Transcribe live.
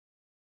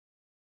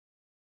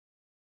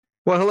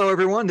Well, hello,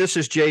 everyone. This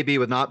is JB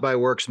with Not by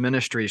Works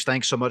Ministries.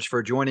 Thanks so much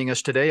for joining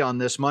us today on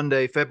this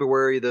Monday,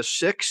 February the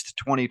 6th,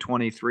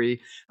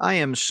 2023. I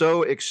am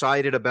so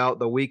excited about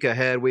the week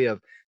ahead. We have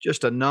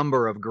just a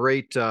number of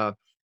great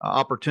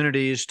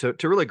opportunities to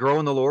really grow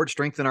in the Lord,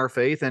 strengthen our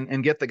faith,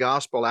 and get the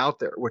gospel out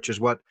there, which is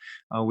what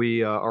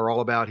we are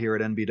all about here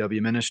at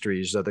NBW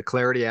Ministries, the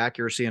clarity,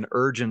 accuracy, and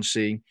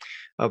urgency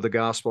of the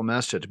gospel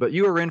message. But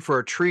you are in for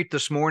a treat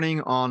this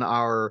morning on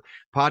our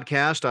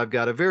podcast. I've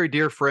got a very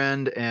dear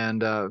friend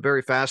and a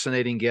very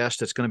fascinating guest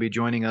that's going to be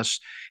joining us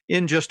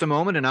in just a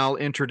moment, and I'll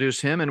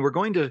introduce him. And we're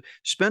going to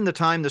spend the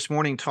time this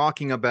morning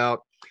talking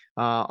about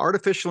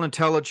artificial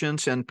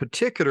intelligence and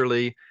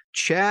particularly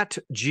Chat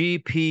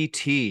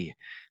GPT.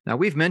 Now,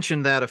 we've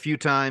mentioned that a few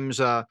times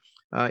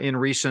in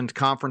recent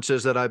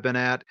conferences that I've been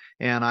at,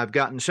 and I've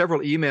gotten several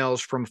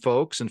emails from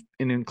folks, and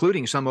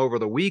including some over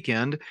the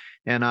weekend.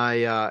 And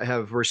I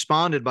have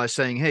responded by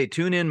saying, hey,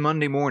 tune in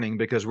Monday morning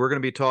because we're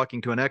going to be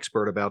talking to an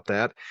expert about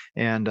that.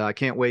 And I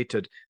can't wait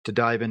to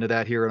dive into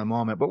that here in a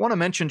moment. But want to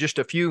mention just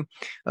a few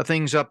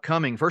things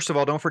upcoming. First of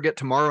all, don't forget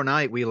tomorrow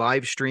night we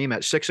live stream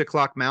at 6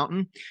 o'clock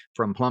Mountain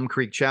from Plum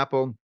Creek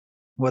Chapel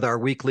with our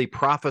weekly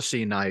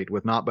prophecy night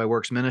with Not by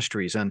Works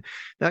Ministries. And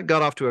that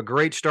got off to a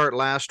great start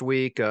last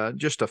week.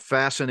 Just a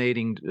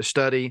fascinating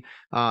study.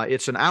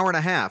 It's an hour and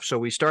a half. So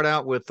we start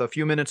out with a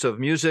few minutes of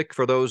music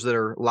for those that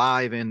are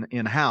live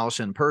in-house,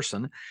 in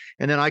person.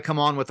 And then I come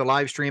on with the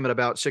live stream at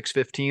about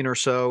 6:15 or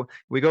so.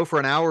 We go for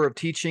an hour of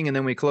teaching, and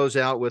then we close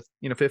out with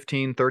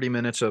 15, 30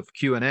 minutes of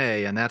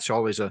Q&A. And that's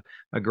always a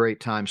great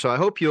time. So I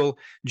hope you'll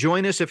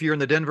join us if you're in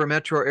the Denver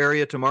metro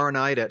area tomorrow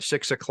night at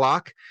 6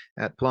 o'clock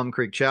at Plum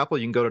Creek Chapel.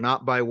 You can go to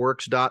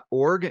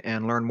notbyworks.org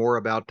and learn more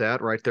about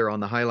that right there on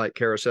the highlight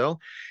carousel.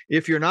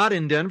 If you're not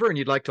in Denver and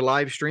you'd like to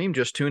live stream,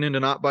 just tune into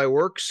Not by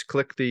Works,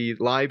 click the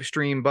live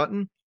stream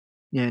button,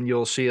 and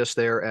you'll see us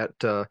there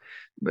at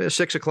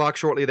 6 o'clock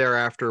shortly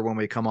thereafter when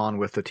we come on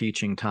with the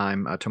teaching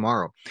time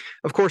tomorrow.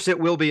 Of course, it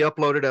will be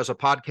uploaded as a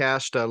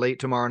podcast late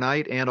tomorrow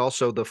night, and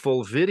also the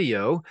full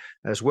video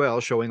as well,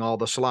 showing all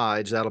the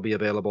slides. That'll be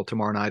available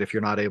tomorrow night if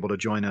you're not able to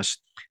join us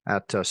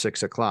at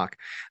 6 o'clock.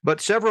 But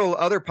several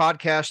other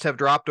podcasts have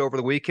dropped over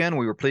the weekend.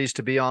 We were pleased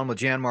to be on with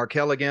Jan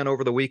Markell again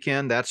over the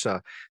weekend. That's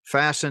a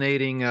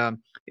fascinating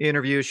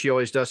interview. She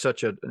always does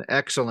such an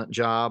excellent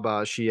job.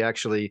 She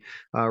actually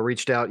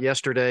reached out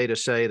yesterday to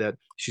say that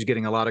she's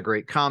getting a lot of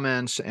great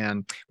comments,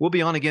 and we'll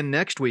be on again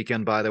next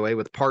weekend, by the way,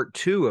 with part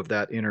 2 of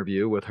that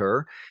interview with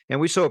her. And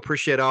we so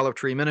appreciate Olive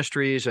Tree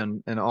Ministries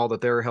and all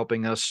that they're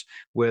helping us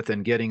with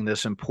and getting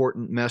this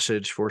important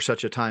message for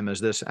such a time as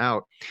this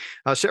out.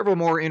 Several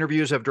more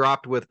interviews have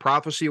dropped with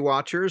Prophecy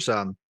Watchers.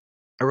 I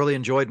really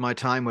enjoyed my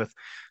time with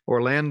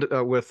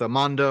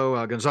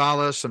Mondo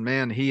Gonzalez, and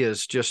man, he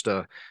is just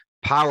a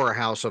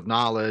powerhouse of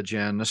knowledge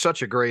and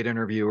such a great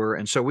interviewer.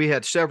 And so we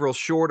had several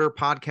shorter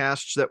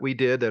podcasts that we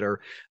did that are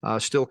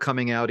still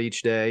coming out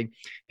each day,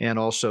 and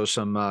also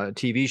some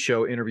TV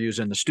show interviews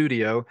in the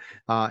studio.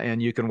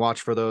 And you can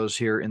watch for those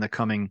here in the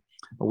coming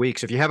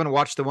weeks. If you haven't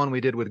watched the one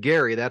we did with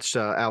Gary, that's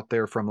out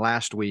there from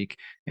last week,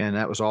 and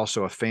that was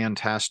also a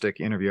fantastic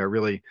interview. I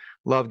really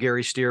love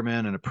Gary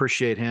Stearman and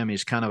appreciate him.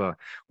 He's kind of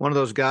one of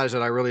those guys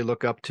that I really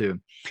look up to.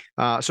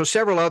 So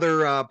several other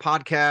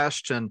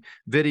podcasts and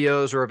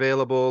videos are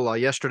available.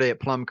 Yesterday at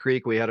Plum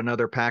Creek, we had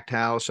another packed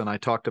house, and I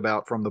talked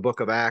about from the book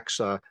of Acts,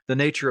 the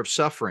nature of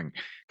suffering.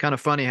 Kind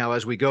of funny how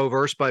as we go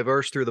verse by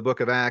verse through the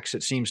book of Acts,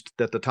 it seems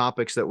that the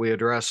topics that we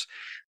address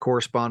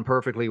correspond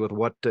perfectly with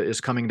what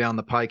is coming down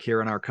the pike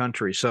here in our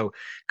country. So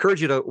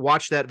encourage you to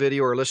watch that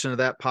video or listen to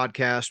that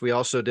podcast. We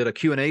also did a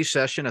Q&A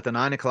session at the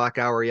 9 o'clock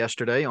hour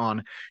yesterday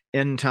on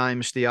end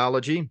times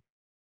theology.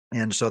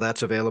 And so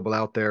that's available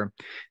out there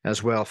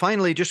as well.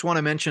 Finally, just want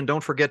to mention,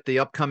 don't forget the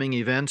upcoming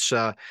events.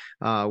 Here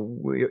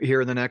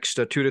in the next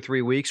 2 to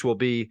 3 weeks, we'll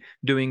be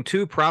doing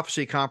 2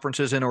 prophecy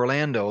conferences in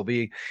Orlando. We'll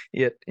be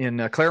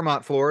in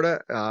Claremont,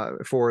 Florida,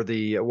 for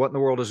the What in the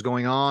World is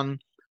Going On,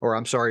 or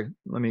I'm sorry,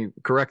 let me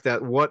correct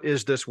that. What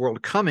is this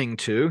world coming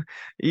to?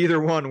 Either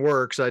one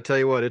works. I tell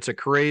you what, it's a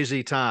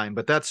crazy time.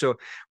 But that's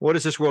what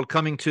is this world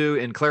coming to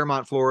in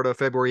Claremont, Florida,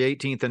 February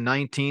 18th and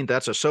 19th.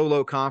 That's a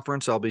solo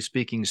conference. I'll be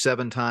speaking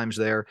 7 times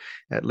there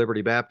at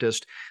Liberty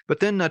Baptist. But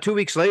then 2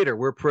 weeks later,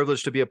 we're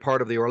privileged to be a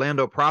part of the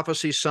Orlando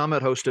Prophecy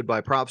Summit hosted by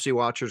Prophecy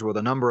Watchers with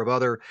a number of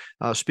other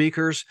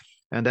speakers.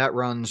 And that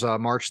runs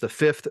March the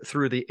 5th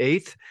through the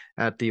 8th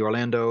at the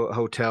Orlando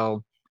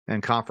Hotel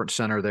and Conference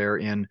Center there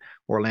in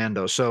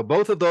Orlando. So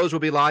both of those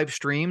will be live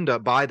streamed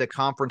by the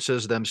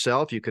conferences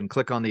themselves. You can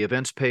click on the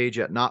events page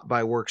at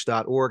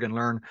notbyworks.org and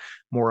learn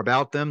more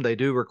about them. They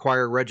do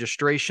require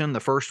registration. The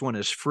first one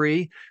is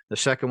free. The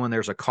second one,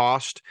 there's a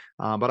cost.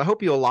 But I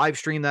hope you'll live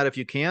stream that if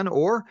you can,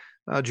 or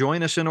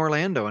join us in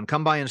Orlando and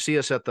come by and see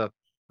us at the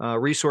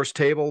resource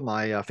table.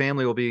 My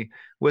family will be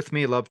with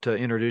me. Love to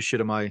introduce you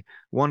to my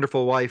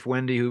wonderful wife,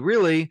 Wendy, who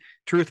really,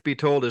 truth be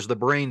told, is the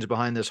brains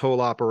behind this whole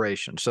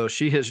operation. So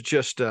she is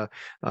just the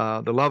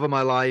love of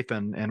my life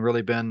and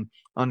really been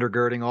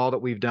undergirding all that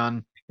we've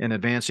done in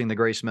advancing the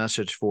grace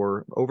message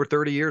for over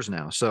 30 years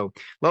now. So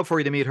love for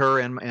you to meet her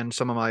and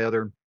some of my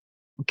other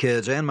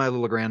kids and my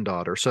little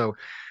granddaughter. So,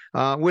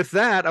 with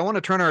that, I want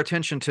to turn our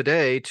attention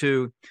today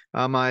to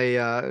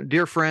my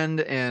dear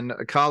friend and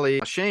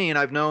colleague, Shane.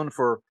 I've known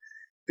for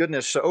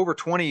goodness, over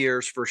 20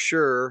 years for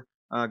sure,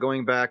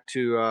 going back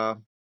to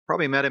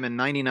probably met him in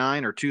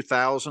 99 or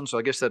 2000. So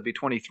I guess that'd be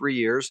 23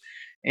 years.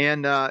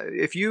 And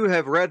if you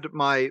have read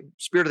my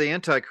Spirit of the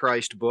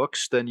Antichrist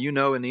books, then you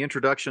know in the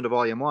introduction to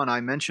Volume 1, I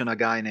mention a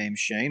guy named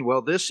Shane.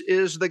 Well, this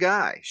is the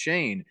guy,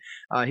 Shane.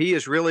 He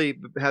has really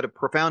had a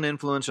profound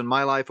influence in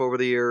my life over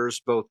the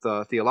years, both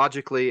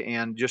theologically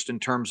and just in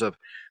terms of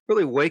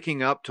really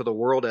waking up to the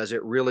world as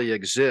it really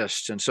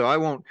exists. And so I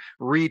won't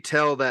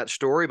retell that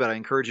story, but I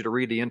encourage you to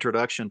read the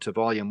introduction to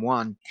Volume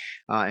 1,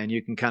 and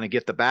you can kind of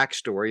get the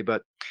backstory.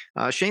 But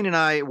Shane and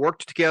I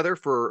worked together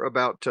for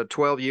about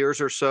 12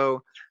 years or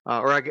so,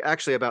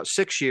 actually about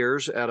 6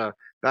 years at a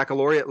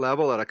baccalaureate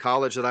level at a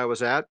college that I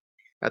was at.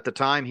 At the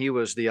time, he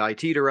was the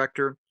IT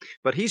director,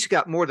 but he's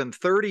got more than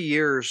 30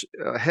 years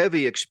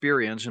heavy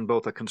experience in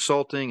both a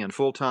consulting and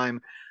full-time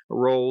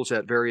roles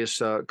at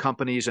various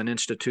companies and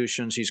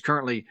institutions. He's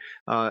currently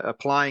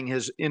applying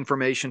his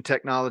information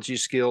technology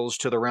skills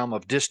to the realm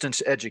of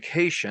distance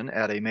education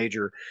at a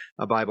major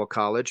Bible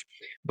college.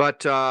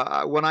 But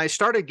when I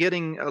started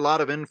getting a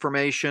lot of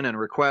information and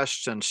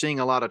requests and seeing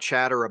a lot of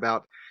chatter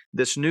about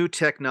this new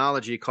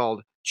technology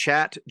called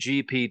Chat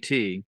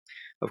GPT,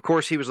 of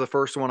course, he was the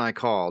first one I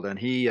called, and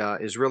he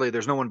is really,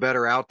 there's no one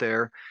better out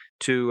there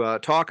to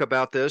talk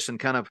about this and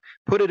kind of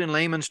put it in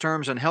layman's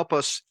terms and help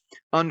us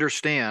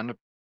understand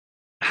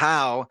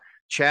how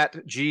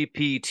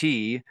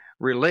ChatGPT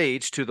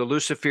relates to the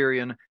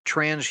Luciferian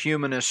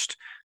transhumanist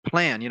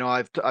plan. You know,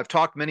 I've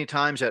talked many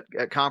times at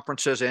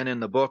conferences and in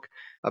the book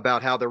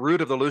about how the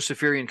root of the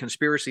Luciferian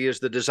conspiracy is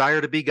the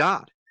desire to be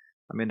God.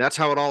 I mean, that's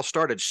how it all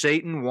started.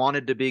 Satan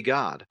wanted to be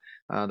God.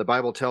 The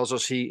Bible tells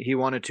us he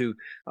wanted to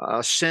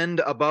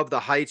ascend above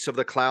the heights of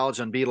the clouds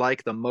and be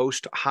like the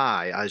Most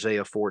High,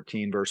 Isaiah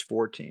 14, verse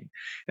 14.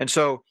 And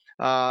so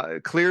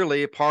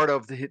clearly part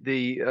of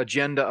the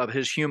agenda of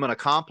his human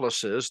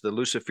accomplices, the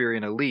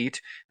Luciferian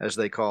elite, as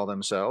they call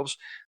themselves,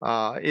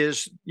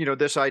 is, you know,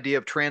 this idea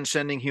of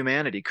transcending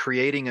humanity,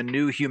 creating a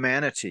new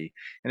humanity.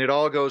 And it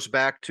all goes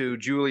back to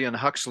Julian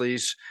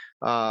Huxley's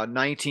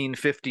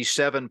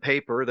 1957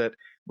 paper that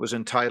was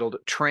entitled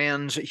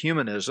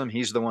Transhumanism.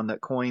 He's the one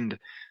that coined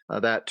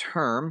that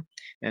term.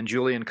 And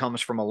Julian comes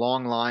from a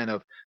long line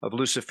of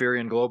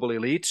Luciferian global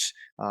elites.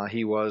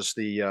 He was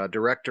the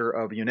director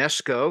of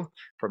UNESCO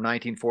from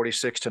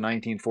 1946 to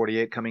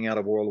 1948, coming out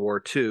of World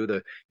War II,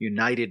 the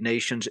United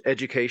Nations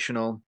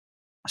Educational,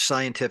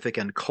 Scientific,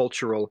 and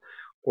Cultural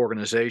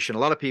Organization. A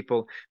lot of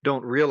people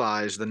don't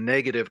realize the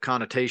negative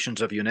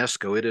connotations of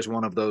UNESCO. It is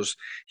one of those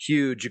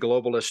huge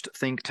globalist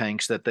think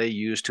tanks that they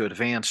use to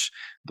advance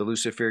the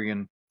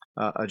Luciferian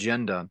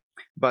agenda.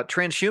 But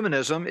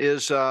transhumanism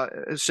is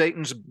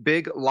Satan's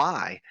big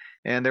lie.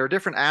 And there are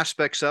different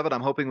aspects of it.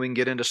 I'm hoping we can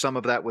get into some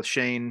of that with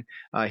Shane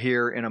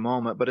here in a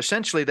moment. But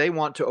essentially, they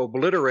want to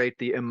obliterate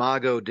the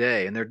Imago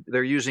Dei, and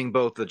they're using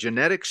both the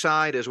genetic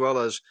side as well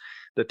as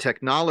the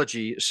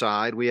technology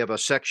side. We have a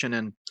section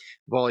in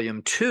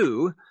Volume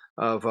 2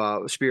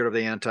 of Spirit of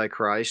the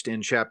Antichrist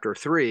in Chapter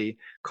 3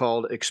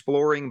 called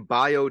Exploring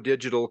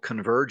Biodigital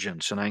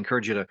Convergence. And I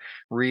encourage you to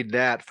read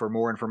that for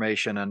more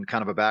information and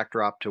kind of a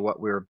backdrop to what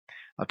we're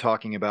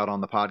talking about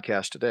on the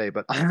podcast today.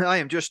 But I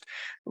am just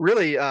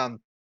really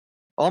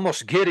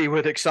almost giddy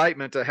with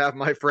excitement to have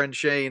my friend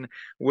Shane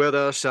with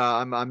us.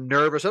 I'm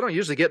nervous. I don't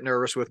usually get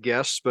nervous with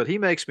guests, but he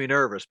makes me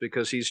nervous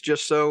because he's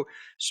just so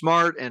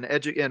smart and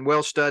and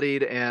well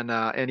studied,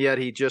 and yet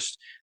he just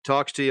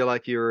talks to you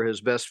like you're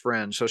his best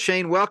friend. So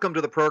Shane, welcome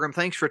to the program.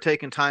 Thanks for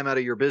taking time out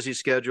of your busy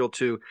schedule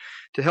to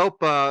help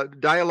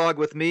dialogue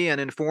with me and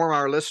inform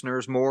our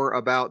listeners more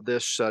about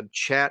this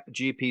Chat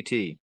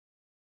GPT.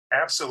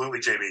 Absolutely,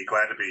 JB.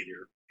 Glad to be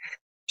here.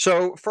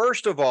 So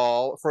first of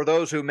all, for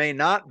those who may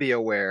not be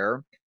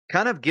aware,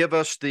 kind of give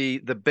us the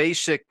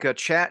basic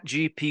Chat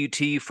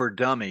GPT for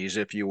dummies,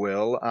 if you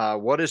will.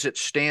 What does it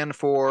stand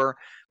for?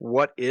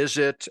 What is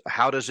it?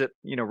 How does it,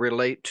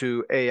 relate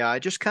to AI?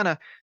 Just kind of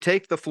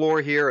take the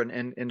floor here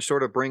and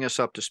sort of bring us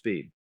up to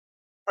speed.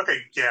 Okay,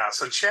 yeah.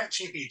 So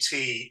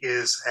ChatGPT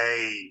is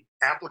a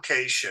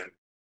application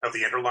of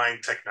the underlying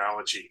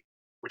technology,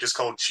 which is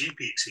called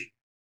GPT.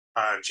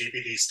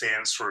 GPT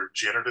stands for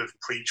Generative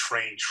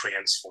Pre-trained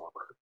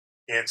Transformer,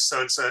 and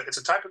so it's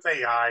a type of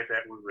AI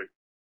that we would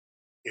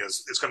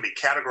it's going to be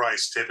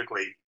categorized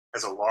typically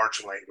as a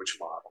large language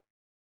model,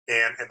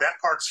 and that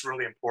part's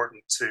really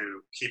important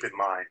to keep in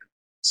mind.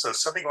 So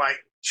something like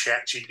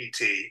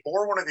ChatGPT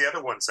or one of the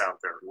other ones out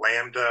there,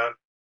 Lambda,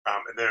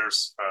 and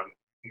there's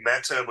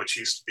Meta, which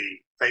used to be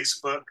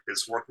Facebook,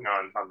 is working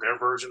on their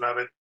version of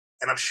it,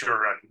 and I'm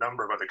sure a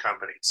number of other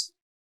companies.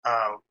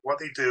 What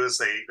they do is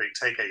they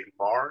take a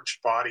large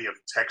body of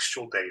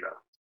textual data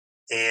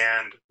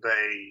and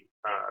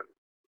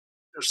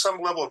there's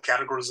some level of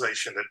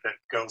categorization that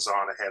goes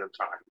on ahead of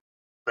time.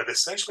 But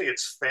essentially,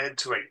 it's fed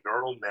to a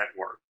neural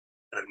network.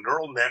 And a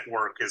neural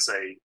network is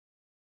a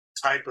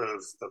type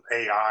of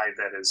AI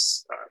that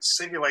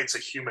simulates a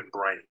human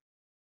brain.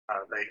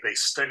 They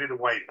study the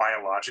way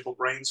biological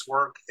brains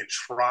work and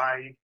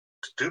try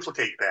to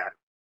duplicate that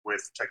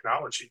with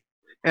technology.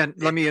 And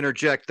let me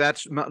interject.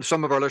 That's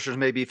some of our listeners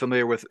may be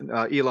familiar with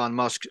Elon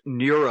Musk's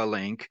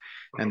Neuralink,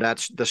 and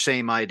that's the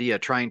same idea,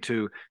 trying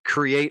to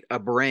create a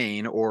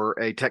brain or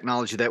a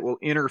technology that will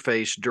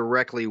interface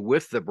directly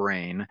with the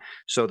brain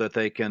so that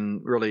they can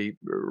really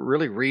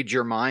read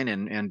your mind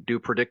and do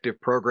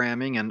predictive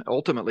programming and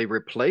ultimately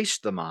replace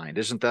the mind.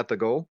 Isn't that the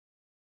goal?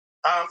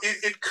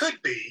 It could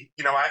be.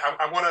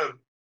 I want to,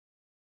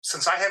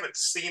 since I haven't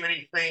seen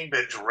anything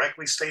that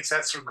directly states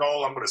that's their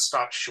goal, I'm going to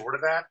stop short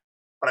of that.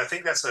 But I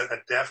think that's a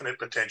definite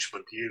potential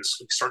abuse.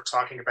 We start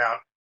talking about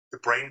the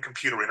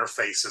brain-computer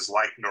interfaces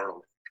like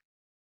Neuralink.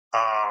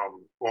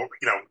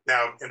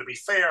 Now, and to be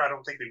fair, I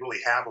don't think we really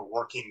have a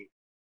working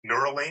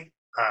Neuralink,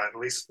 at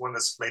least one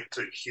that's made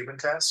to human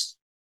test.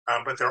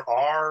 But there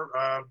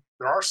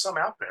are some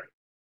out there,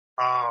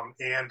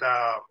 and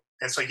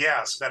so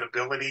yeah, so that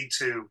ability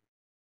to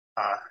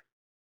uh,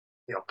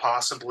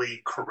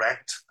 possibly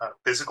correct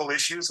physical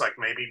issues, like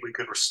maybe we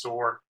could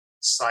restore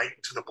sight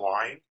to the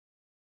blind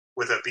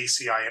with a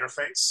BCI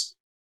interface.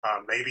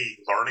 Maybe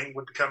learning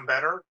would become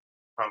better,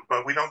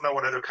 but we don't know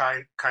what other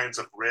kinds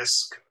of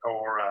risk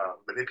or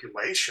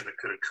manipulation that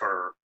could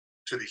occur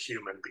to the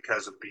human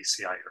because of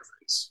BCI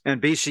interface.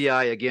 And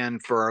BCI, again,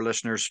 for our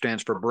listeners,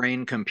 stands for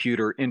brain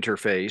computer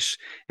interface.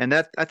 And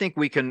that, I think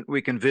we can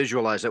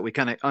visualize that. We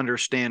kind of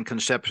understand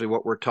conceptually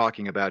what we're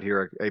talking about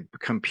here, a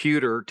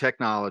computer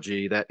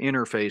technology that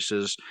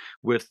interfaces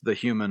with the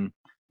human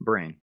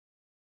brain.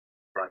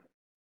 Right.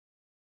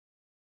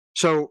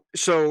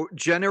 So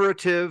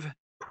generative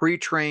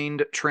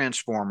pre-trained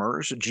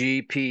transformers,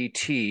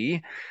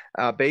 GPT,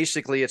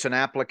 basically it's an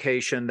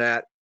application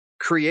that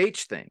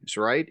creates things,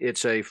 right?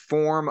 It's a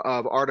form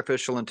of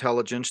artificial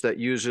intelligence that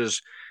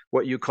uses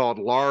what you called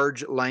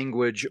large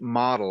language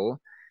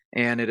model,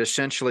 and it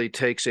essentially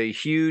takes a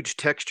huge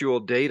textual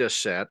data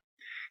set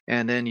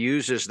and then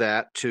uses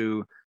that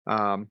to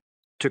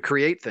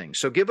create things.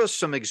 So give us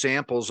some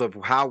examples of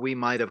how we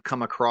might have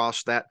come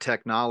across that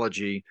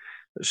technology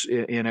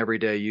in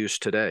everyday use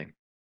today.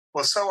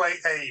 Well, so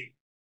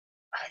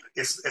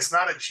it's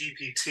not a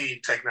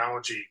GPT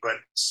technology, but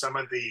some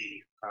of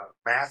the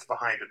math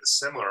behind it is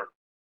similar.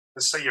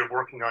 Let's say you're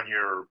working on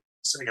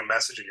sending a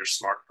message in your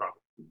smartphone,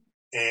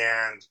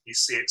 and you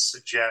see it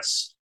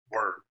suggest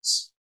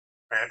words,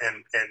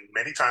 and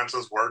many times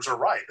those words are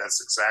right.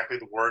 That's exactly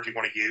the word you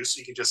want to use. So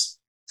you can just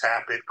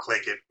tap it,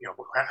 click it,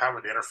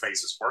 however the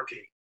interface is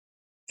working,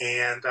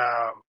 and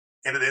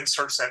it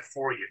inserts that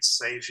for you. It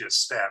saves you a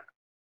step.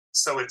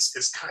 So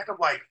it's kind of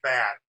like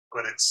that,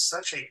 but it's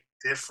such a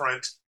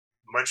different,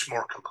 much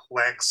more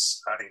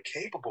complex and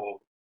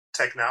capable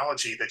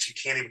technology that you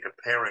can't even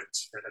compare it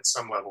at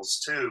some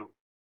levels to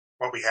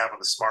what we have on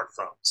the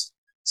smartphones.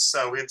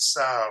 So it's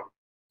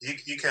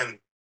you can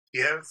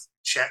give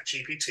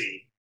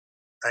ChatGPT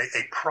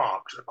a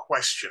prompt, a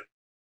question,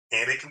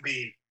 and it can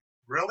be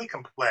really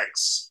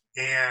complex.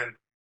 And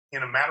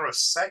in a matter of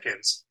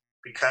seconds,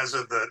 because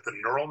of the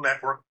neural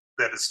network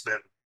that has been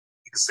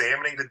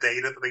examining the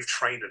data that they've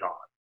trained it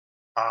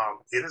on,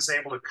 it is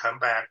able to come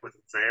back with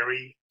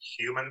very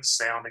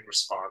human-sounding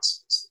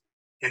responses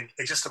in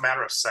just a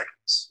matter of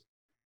seconds.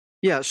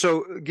 Yeah,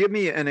 so give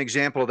me an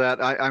example of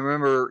that. I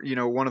remember,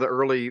 one of the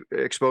early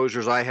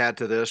exposures I had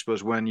to this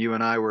was when you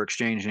and I were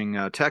exchanging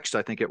text,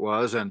 I think it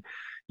was, and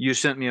you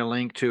sent me a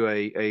link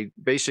to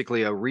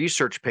basically a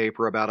research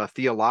paper about a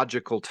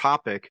theological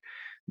topic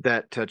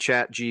that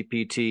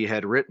ChatGPT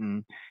had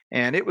written.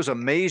 And it was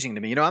amazing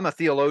to me. I'm a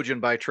theologian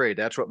by trade.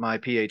 That's what my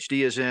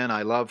PhD is in.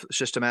 I love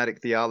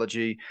systematic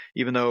theology,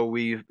 even though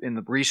we, in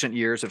the recent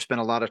years, have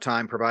spent a lot of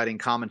time providing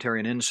commentary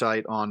and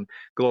insight on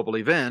global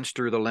events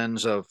through the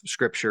lens of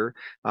Scripture.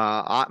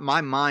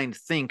 My mind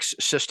thinks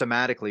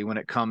systematically when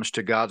it comes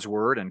to God's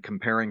Word and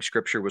comparing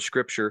Scripture with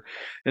Scripture.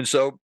 And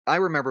so I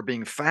remember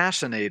being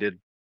fascinated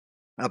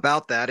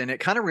about that. And it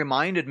kind of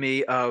reminded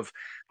me of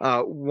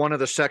one of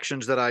the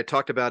sections that I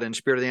talked about in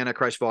Spirit of the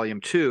Antichrist Volume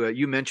 2.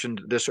 You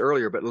mentioned this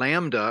earlier, but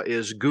LaMDA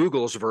is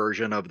Google's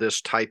version of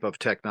this type of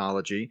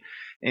technology.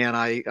 And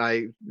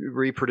I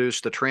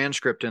reproduced the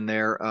transcript in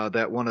there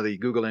that one of the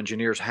Google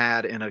engineers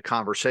had in a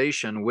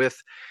conversation with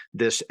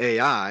this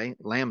AI,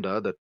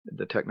 LaMDA,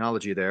 the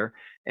technology there.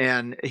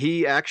 And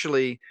he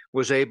actually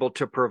was able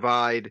to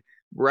provide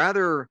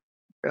rather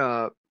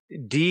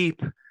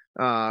deep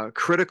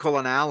critical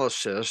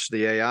analysis,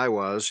 the AI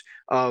was,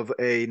 of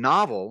a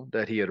novel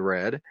that he had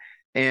read.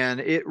 And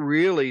it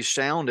really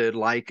sounded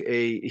like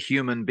a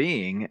human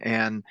being,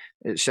 and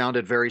it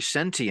sounded very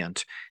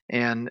sentient.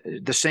 And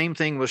the same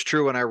thing was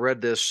true when I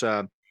read this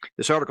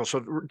article.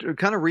 So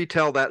kind of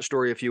retell that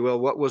story, if you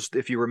will.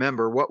 If you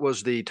remember, what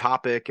was the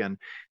topic, and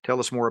tell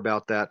us more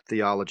about that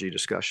theology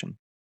discussion.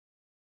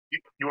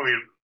 You want me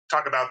to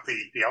talk about the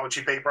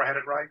theology paper I had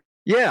it right?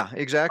 Yeah,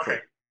 exactly.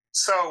 Okay.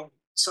 So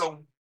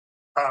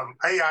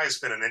AI has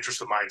been an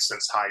interest of mine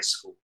since high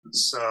school.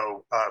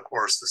 So, of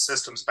course, the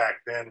systems back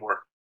then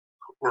were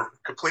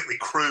completely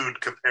crude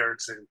compared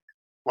to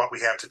what we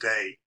have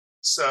today.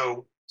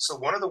 So So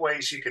one of the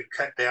ways you can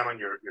cut down on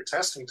your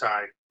testing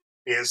time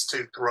is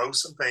to throw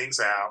some things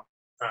out,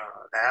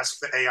 ask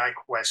the AI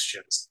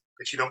questions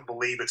that you don't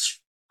believe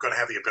it's going to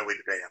have the ability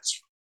to answer,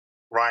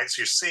 right? So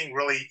you're seeing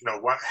really,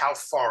 how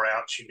far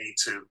out you need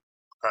to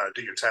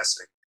do your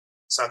testing.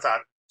 So I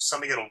thought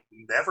something it'll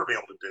never be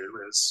able to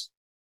do is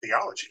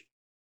theology.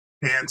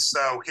 And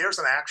so here's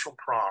an actual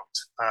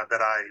prompt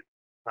that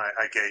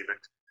I gave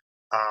it.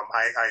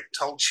 I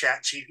told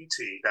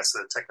ChatGPT, that's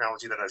the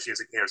technology that I was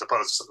using here, as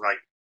opposed to something like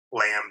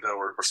Lambda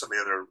or some of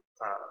the other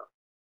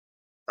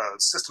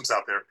systems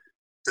out there,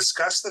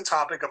 discuss the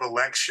topic of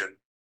election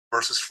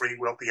versus free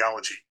will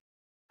theology.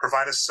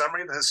 Provide a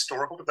summary of the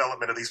historical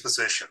development of these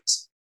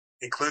positions.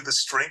 Include the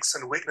strengths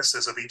and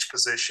weaknesses of each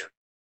position.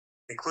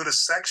 Include a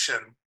section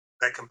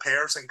that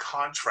compares and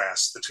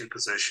contrasts the two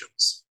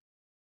positions.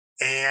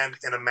 And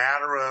in a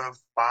matter of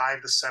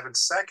 5 to 7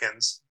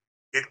 seconds,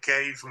 it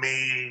gave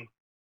me,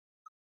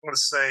 I'm going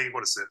to say,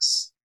 what is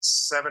this?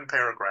 7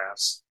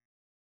 paragraphs.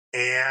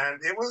 And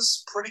it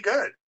was pretty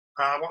good.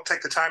 I won't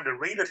take the time to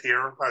read it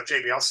here.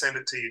 JB, I'll send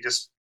it to you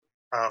just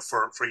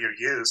for your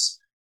use.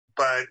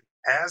 But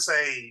as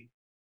a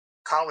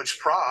college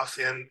prof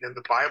in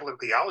the Bible and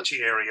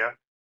theology area,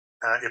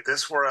 if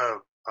this were a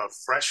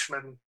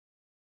freshman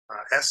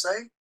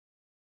essay,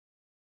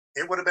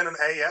 it would have been an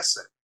A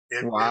essay.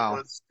 Wow.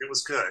 It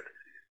was good.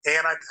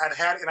 And I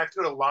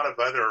did a lot of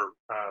other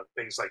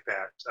things like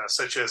that,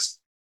 such as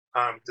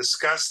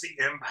discuss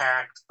the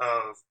impact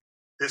of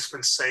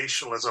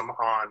dispensationalism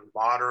on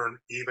modern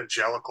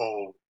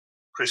evangelical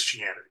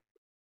Christianity.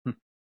 And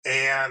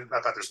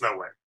I thought, there's no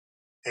way.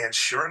 And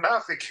sure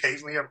enough, it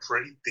gave me a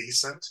pretty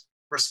decent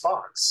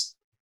response.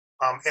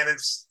 And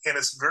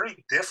it's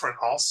very different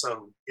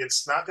also.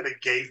 It's not that it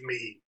gave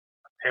me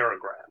a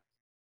paragraph.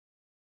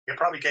 It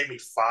probably gave me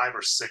 5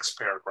 or 6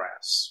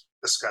 paragraphs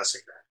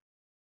discussing that.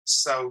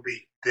 So the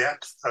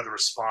depth of the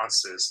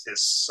responses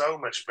is so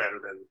much better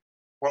than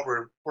what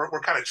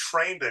we're kind of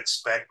trained to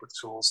expect with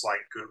tools like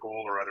Google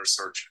or other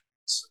search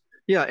engines.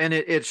 Yeah, and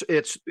it's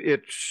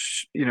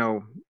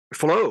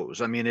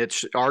flows. I mean,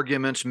 it's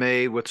arguments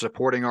made with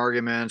supporting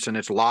arguments, and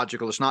it's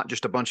logical. It's not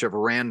just a bunch of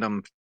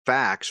random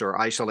facts or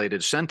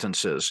isolated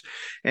sentences.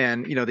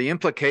 And the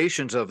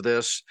implications of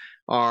this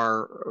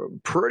are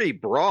pretty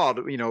broad,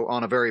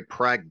 on a very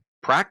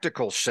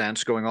practical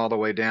sense, going all the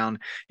way down.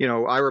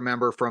 I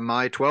remember from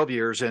my 12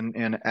 years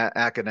in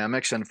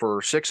academics, and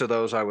for 6 of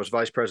those I was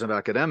vice president of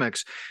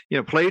academics,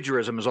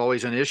 plagiarism is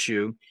always an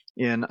issue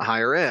in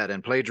higher ed.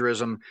 And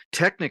plagiarism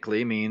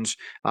technically means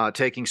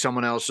taking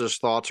someone else's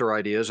thoughts or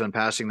ideas and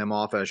passing them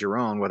off as your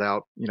own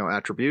without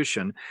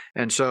attribution.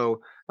 And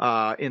so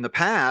in the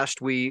past,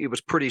 it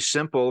was pretty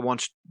simple.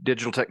 Once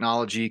digital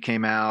technology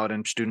came out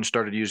and students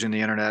started using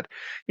the internet,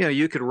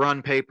 you could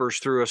run papers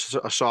through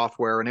a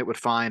software, and it would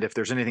find if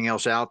there's anything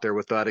else out there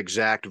with that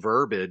exact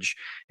verbiage.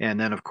 And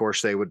then, of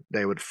course, they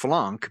would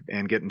flunk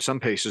and get, in some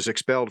cases,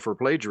 expelled for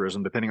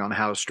plagiarism, depending on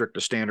how strict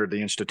a standard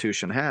the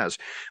institution has.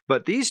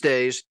 But these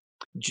days,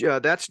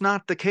 that's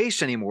not the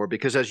case anymore,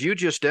 because as you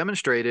just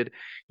demonstrated,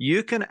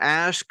 you can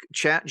ask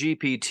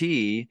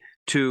ChatGPT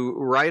to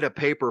write a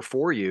paper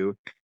for you.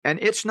 And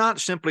it's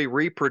not simply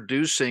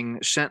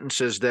reproducing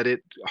sentences that it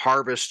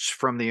harvests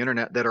from the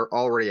internet that are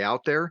already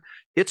out there.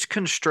 It's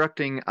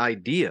constructing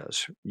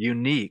ideas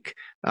unique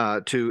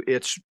to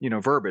its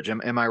verbiage.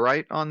 Am I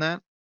right on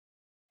that?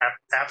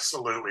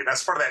 Absolutely.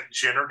 That's part of that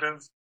generative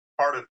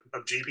part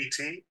of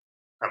GPT.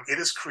 It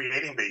is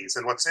creating these.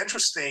 And what's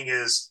interesting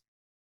is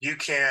you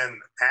can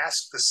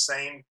ask the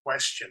same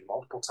question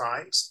multiple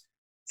times,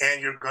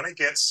 and you're going to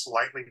get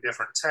slightly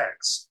different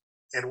text.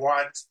 And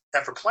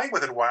after playing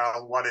with it a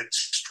while, what it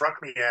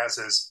struck me as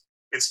is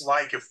it's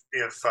like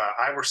if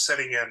I were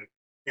sitting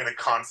in a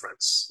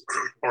conference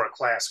or a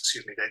class,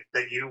 excuse me,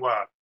 that you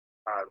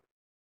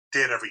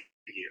did every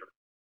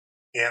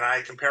year, and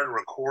I compared a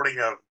recording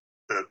of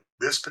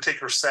this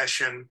particular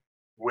session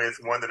with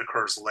one that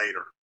occurs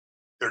later.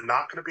 They're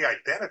not going to be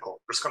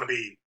identical. There's going to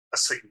be a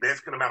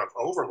significant amount of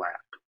overlap.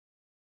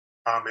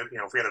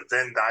 If we had a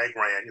Venn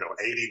diagram,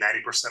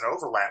 80-90%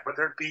 overlap, but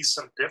there'd be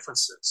some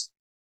differences.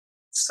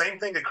 Same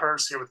thing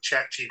occurs here with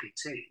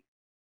ChatGPT.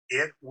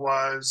 It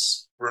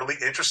was really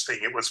interesting.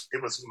 It was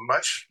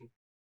much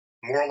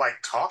more like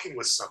talking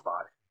with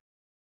somebody,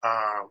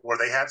 where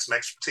they had some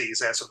expertise,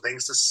 they had some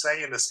things to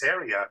say in this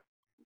area.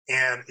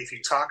 And if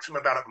you talk to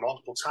them about it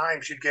multiple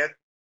times, you get a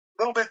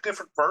little bit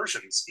different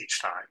versions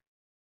each time.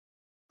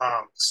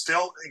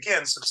 Still,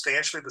 again,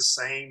 substantially the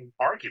same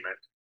argument,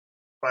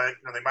 but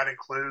they might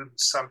include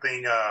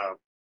something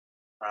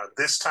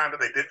this time that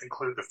they didn't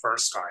include the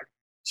first time.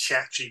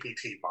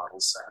 ChatGPT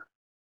models that.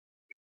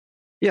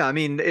 Yeah, I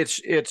mean,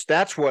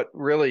 that's what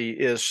really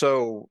is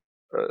so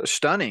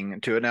stunning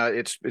to it. Now,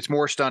 it's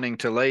more stunning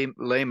to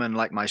laymen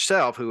like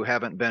myself who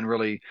haven't been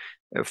really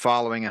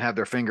following and have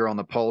their finger on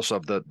the pulse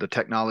of the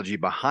technology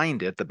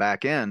behind it, the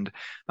back end.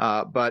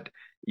 But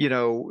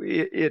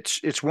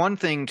it's one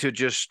thing to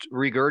just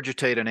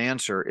regurgitate an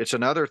answer. It's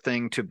another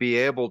thing to be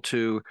able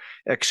to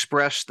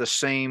express the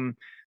same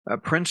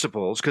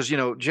principles, because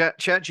Chat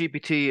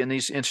GPT in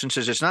these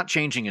instances, it's not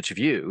changing its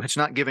view, it's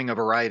not giving a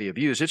variety of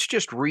views, it's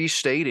just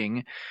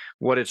restating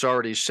what it's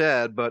already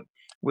said, but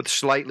with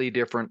slightly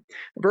different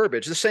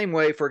verbiage. The same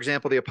way, for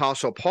example, the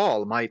Apostle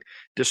Paul might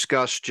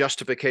discuss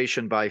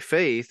justification by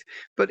faith,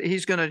 but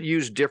he's going to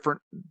use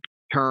different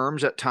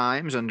terms at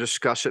times and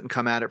discuss it and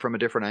come at it from a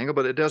different angle,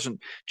 but it doesn't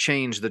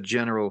change the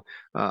general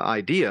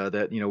idea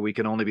that we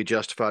can only be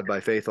justified by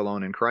faith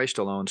alone in Christ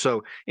alone.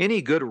 So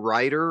any good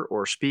writer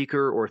or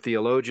speaker or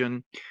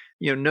theologian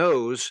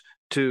knows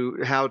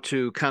how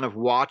to kind of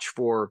watch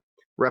for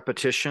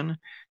repetition,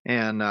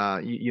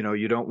 and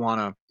you don't want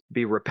to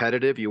be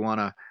repetitive. You want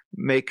to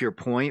make your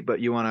point,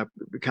 but you want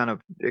to kind of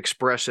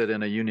express it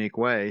in a unique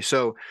way.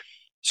 So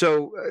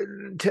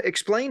to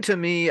explain to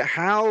me,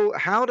 how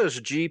does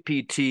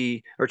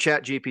GPT or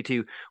Chat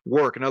GPT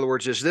work? In other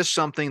words, is this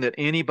something that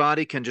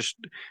anybody can just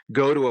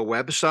go to a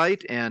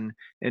website and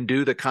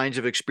do the kinds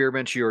of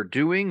experiments you're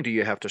doing? Do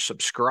you have to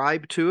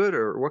subscribe to it,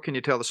 or what can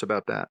you tell us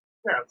about that?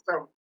 Yeah,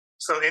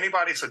 so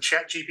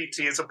Chat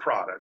GPT is a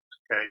product.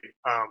 Okay,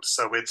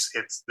 so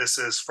this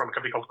is from a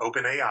company called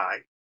OpenAI.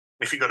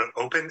 If you go to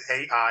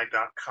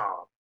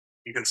openai.com,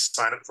 you can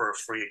sign up for a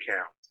free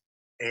account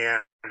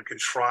and can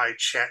try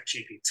Chat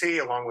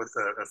GPT along with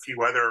a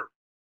few other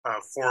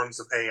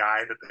forms of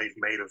AI that they've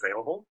made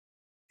available.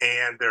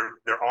 And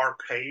there are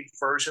paid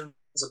versions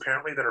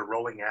apparently that are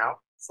rolling out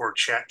for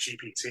Chat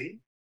GPT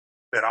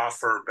that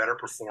offer better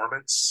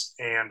performance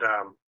and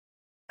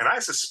I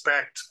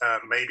suspect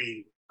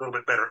maybe a little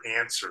bit better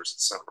answers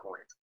at some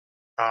point.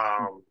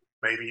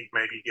 Maybe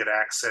get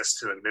access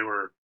to a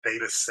newer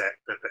data set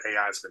that the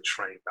AI has been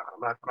trained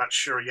on. I'm not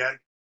sure yet,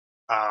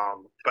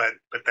 but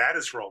that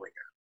is rolling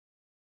out.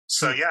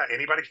 So yeah,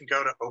 anybody can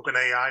go to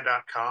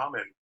openai.com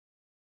and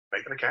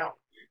make an account.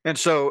 And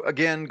so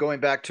again, going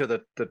back to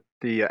the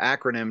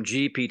acronym,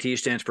 GPT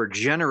stands for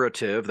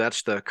generative.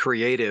 That's the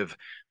creative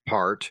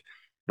part.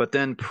 But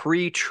then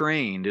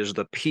pre-trained is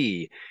the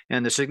P.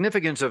 And the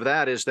significance of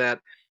that is that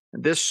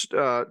this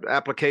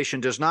application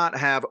does not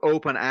have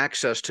open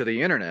access to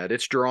the internet.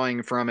 It's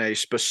drawing from a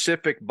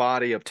specific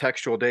body of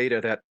textual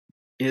data that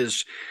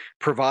is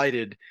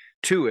provided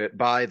to it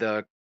by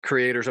the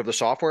creators of the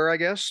software, I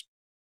guess.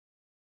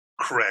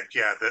 Correct.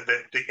 Yeah.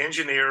 The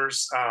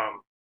engineers,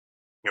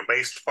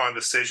 based upon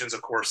decisions,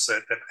 of course,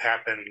 that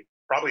happen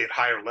probably at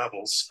higher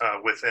levels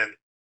within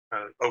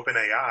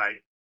OpenAI,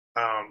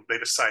 they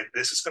decide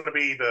this is going to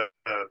be the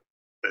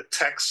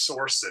text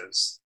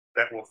sources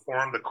that will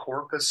form the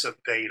corpus of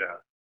data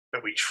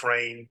that we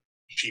train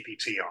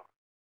GPT on.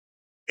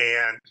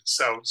 And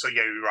so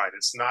yeah, you're right.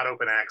 It's not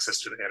open access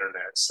to the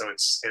internet. So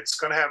it's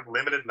going to have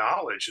limited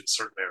knowledge in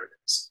certain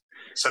areas.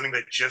 Something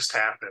that just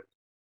happened,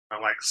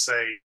 like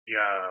say,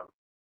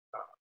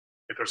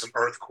 if there's an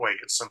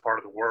earthquake in some part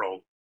of the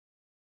world,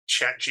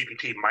 Chat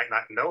GPT might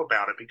not know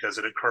about it because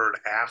it occurred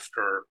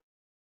after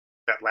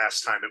that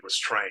last time it was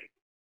trained.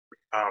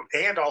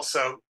 And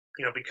also,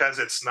 because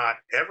it's not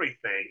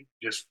everything,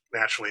 just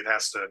naturally you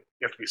have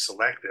to be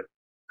selective.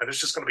 And there's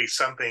just going to be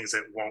some things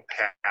that won't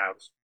have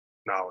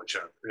knowledge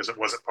of because it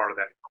wasn't part of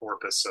that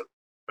corpus of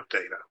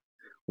data.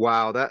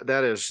 Wow,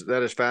 that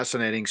is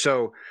fascinating.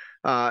 So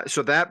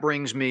that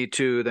brings me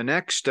to the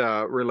next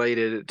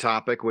related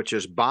topic, which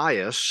is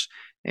bias.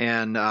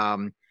 And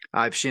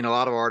I've seen a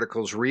lot of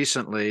articles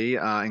recently,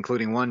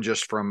 including one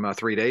just from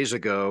 3 days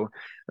ago,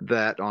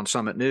 that on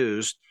Summit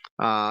News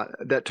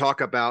that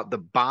talk about the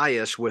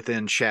bias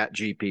within Chat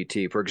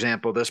GPT. For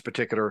example, this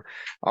particular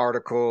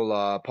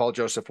article, Paul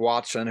Joseph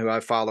Watson, who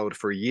I've followed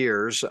for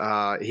years,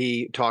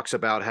 he talks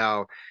about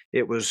how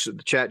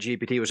Chat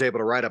GPT was able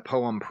to write a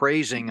poem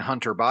praising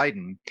Hunter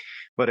Biden,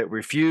 but it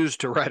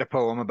refused to write a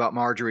poem about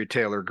Marjorie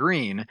Taylor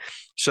Greene.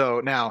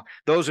 So now,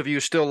 those of you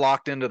still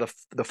locked into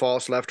the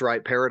false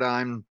left-right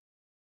paradigm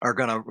are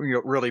going to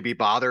really be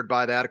bothered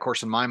by that. Of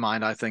course, in my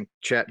mind, I think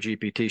Chat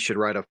GPT should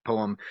write a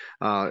poem,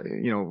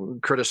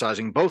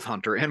 criticizing both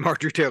Hunter and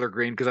Marjorie Taylor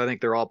Greene, because I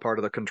think they're all part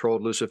of the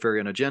controlled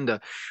Luciferian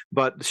agenda.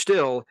 But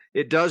still,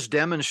 it does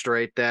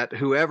demonstrate that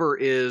whoever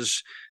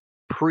is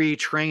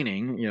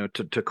pre-training,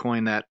 to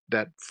coin that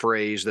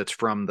phrase that's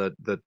from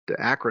the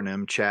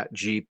acronym Chat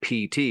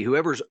GPT,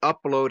 whoever's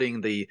uploading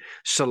the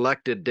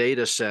selected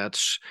data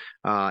sets,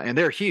 and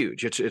they're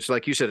huge. It's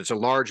like you said, it's a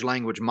large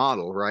language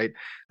model, right?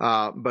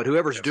 But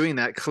whoever's doing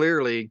that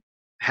clearly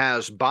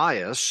has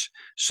bias.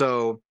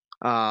 So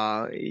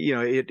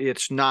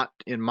it's not,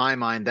 in my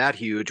mind, that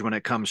huge when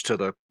it comes to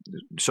the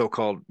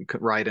so-called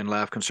right and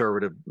left,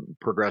 conservative,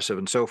 progressive,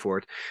 and so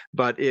forth.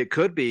 But it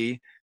could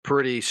be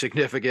pretty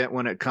significant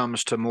when it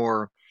comes to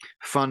more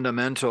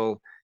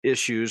fundamental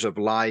issues of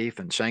life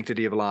and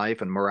sanctity of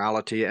life and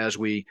morality as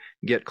we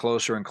get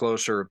closer and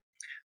closer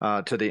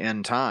to the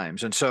end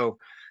times. And so,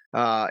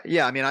 I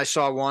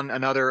saw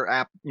another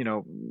app,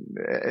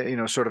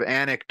 sort of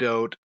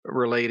anecdote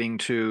relating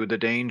to the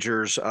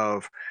dangers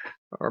of,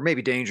 or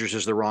maybe dangers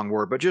is the wrong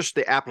word, but just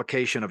the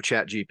application of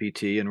Chat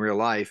GPT in real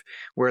life,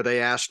 where they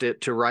asked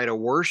it to write a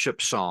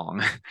worship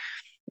song.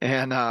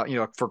 And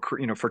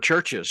for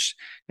churches,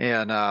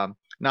 and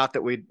Not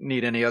that we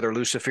need any other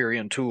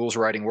Luciferian tools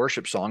writing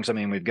worship songs. I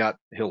mean, we've got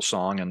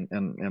Hillsong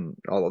and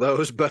all of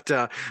those, but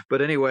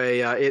anyway,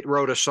 it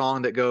wrote a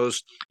song that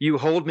goes, "You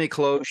hold me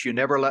close, you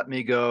never let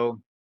me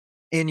go.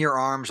 In your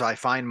arms, I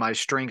find my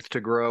strength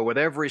to grow. With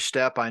every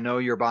step, I know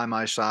you're by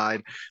my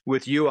side.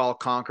 With you, I'll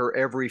conquer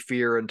every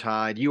fear and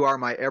tide. You are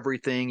my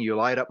everything. You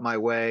light up my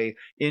way.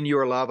 In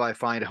your love, I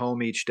find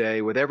home each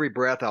day. With every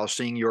breath, I'll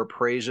sing your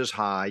praises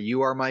high.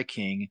 You are my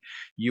king.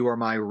 You are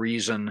my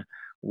reason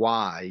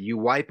why. You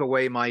wipe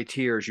away my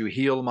tears. You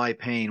heal my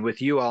pain.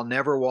 With you, I'll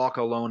never walk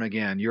alone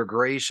again. Your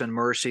grace and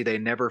mercy, they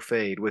never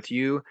fade. With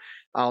you,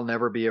 I'll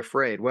never be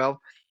afraid."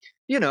 Well,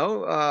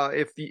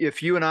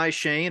 if you and I,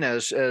 Shane,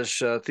 as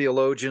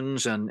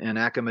theologians and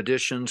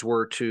academicians,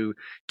 were to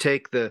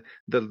take the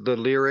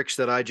lyrics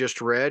that I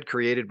just read,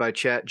 created by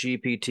Chat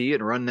GPT,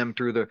 and run them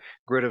through the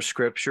grid of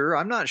Scripture,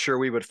 I'm not sure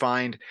we would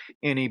find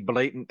any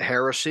blatant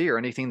heresy or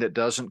anything that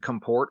doesn't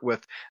comport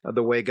with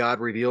the way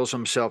God reveals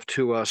Himself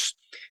to us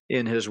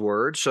in His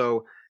Word.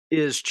 So,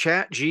 is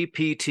Chat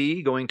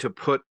GPT going to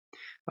put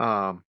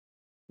uh,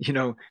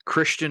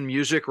 Christian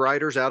music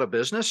writers out of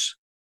business?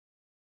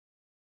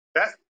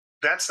 That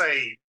that's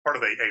a part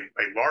of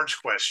a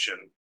large question,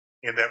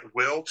 in that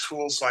will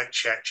tools like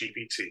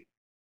ChatGPT,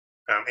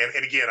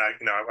 and again, I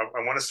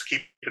want us to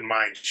keep in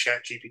mind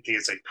ChatGPT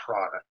is a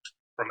product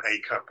from a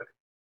company.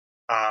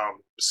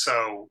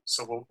 So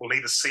we'll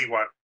need to see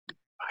what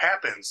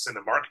happens in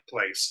the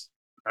marketplace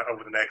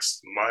over the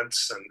next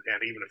months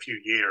and even a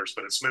few years,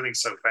 but it's moving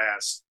so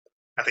fast.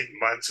 I think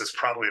months is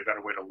probably a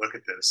better way to look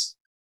at this.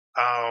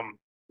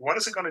 What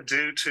is it going to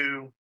do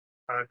to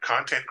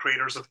content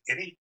creators of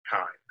any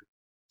kind?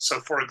 So,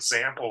 for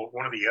example,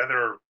 one of the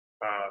other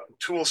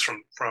tools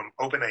from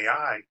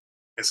OpenAI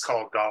is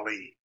called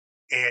DALL-E,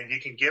 and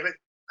you can give it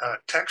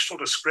textual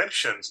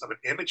descriptions of an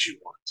image you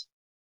want,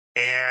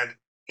 and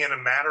in a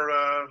matter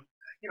of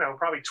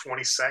probably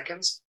 20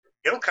 seconds,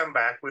 it'll come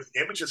back with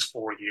images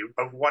for you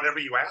of whatever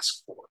you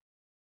ask for.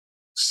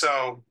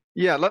 So,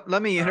 Yeah,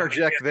 let me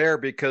interject there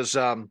because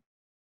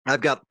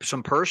I've got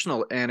some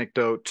personal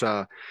anecdote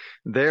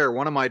there.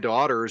 One of my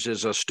daughters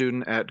is a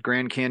student at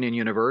Grand Canyon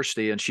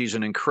University, and she's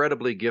an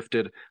incredibly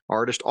gifted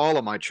artist. All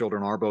of my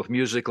children are, both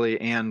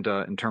musically and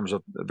in terms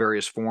of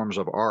various forms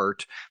of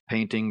art,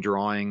 painting,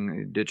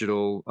 drawing,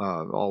 digital,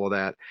 all of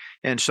that.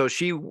 And so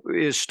she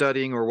is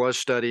studying, or was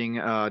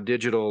studying,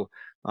 digital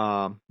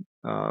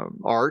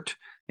art.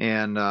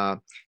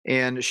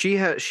 And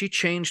she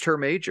changed her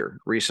major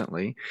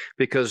recently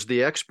because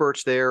the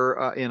experts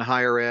there in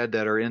higher ed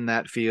that are in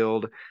that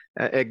field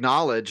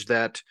acknowledge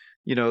that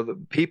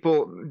the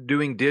people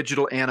doing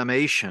digital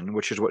animation,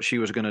 which is what she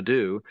was going to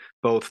do,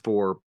 both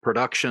for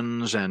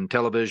productions and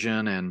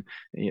television and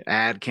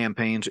ad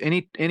campaigns,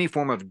 any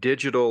form of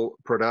digital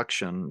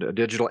production,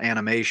 digital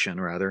animation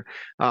rather,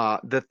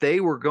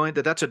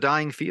 that's a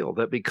dying field.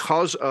 That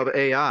because of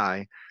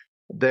AI,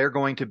 they're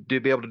going to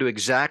be able to do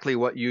exactly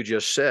what you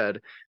just said.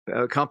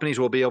 Companies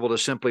will be able to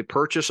simply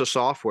purchase a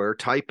software,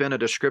 type in a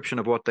description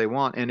of what they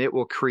want, and it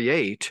will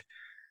create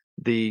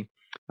the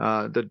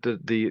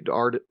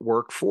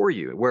artwork for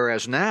you.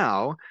 Whereas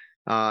now,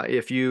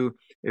 if you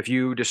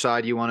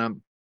decide you want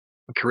to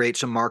create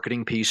some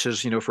marketing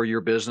pieces, for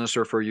your business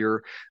or for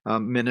your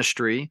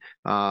ministry.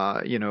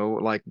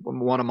 Like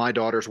one of my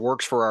daughters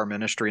works for our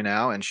ministry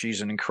now, and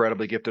she's an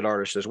incredibly gifted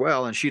artist as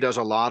well. And she does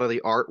a lot of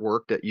the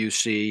artwork that you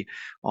see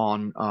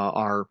on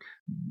our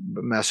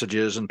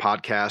messages and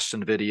podcasts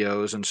and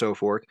videos and so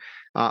forth.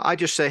 I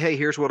just say, hey,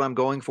 here's what I'm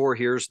going for.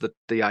 Here's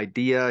the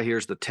idea.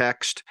 Here's the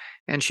text.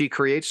 And she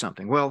creates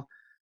something. Well,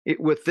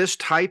 with this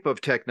type of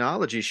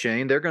technology,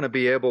 Shane, they're going to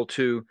be able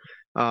to,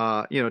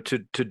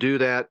 to do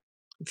that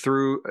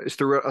through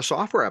a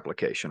software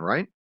application,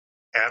 right?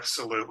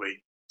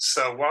 Absolutely.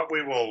 So what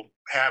we will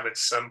have at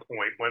some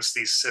point, once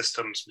these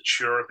systems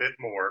mature a bit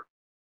more,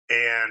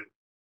 and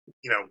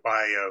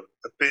by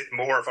a bit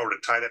more, if I were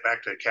to tie that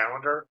back to a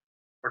calendar,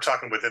 we're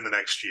talking within the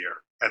next year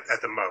at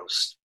the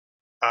most.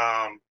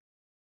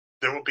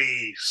 There will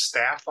be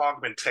staff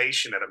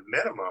augmentation at a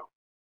minimum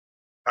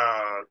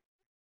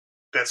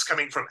that's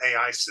coming from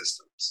AI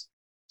systems.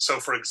 So,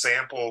 for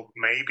example,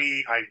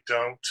 maybe I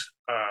don't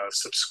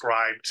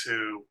subscribe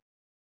to,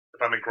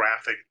 if I'm in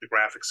the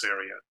graphics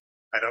area,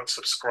 I don't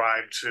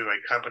subscribe to a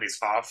company's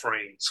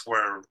offerings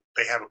where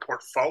they have a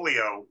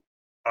portfolio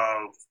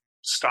of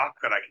stock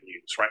that I can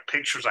use, right?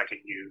 Pictures I can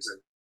use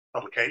and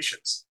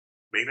publications.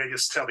 Maybe I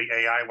just tell the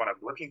AI what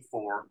I'm looking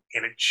for,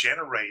 and it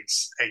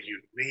generates a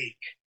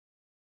unique,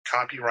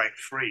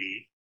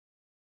 copyright-free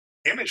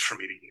image for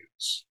me to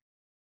use.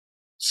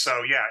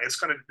 So yeah, it's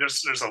gonna.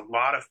 There's a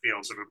lot of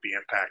fields that will be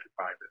impacted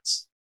by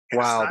this. And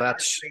wow,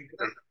 that's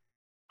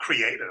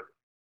creative.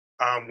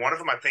 One of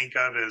them I think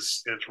of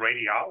is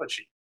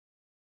radiology.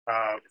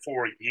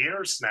 For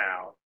years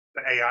now,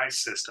 the AI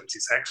systems,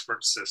 these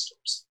expert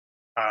systems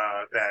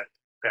that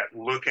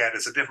look at,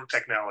 it's a different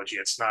technology.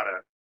 It's not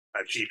a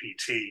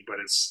GPT,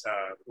 but it's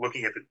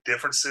looking at the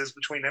differences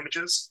between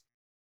images,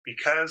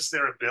 because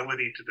their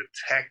ability to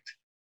detect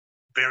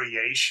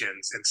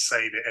variations in,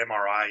 say, the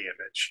MRI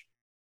image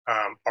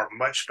are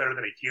much better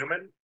than a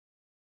human.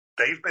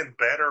 They've been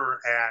better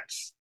at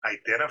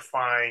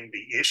identifying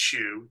the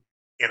issue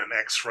in an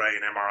X-ray,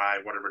 an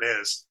MRI, whatever it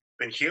is,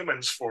 than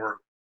humans for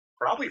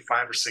probably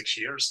 5 or 6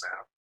 years now.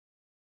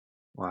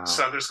 Wow.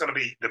 So there's going to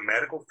be the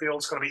medical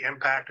field's going to be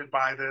impacted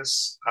by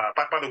this.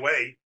 By the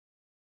way,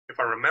 if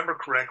I remember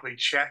correctly,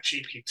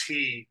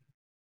 ChatGPT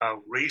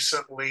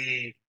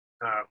recently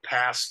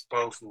passed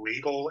both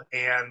legal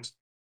and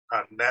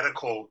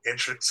medical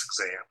entrance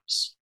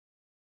exams.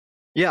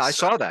 Yeah, I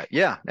So, saw that.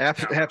 Yeah, yeah,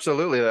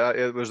 absolutely.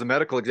 It was the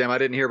medical exam. I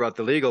didn't hear about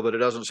the legal, but it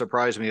doesn't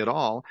surprise me at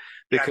all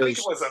yeah, I think it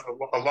because,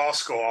 was a law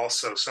school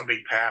also.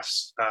 Somebody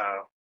passed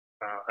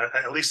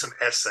at least an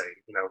essay.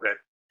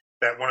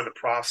 That one of the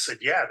profs said,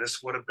 yeah,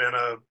 this would have been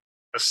a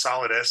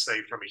solid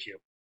essay from a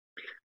human.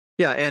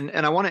 yeah,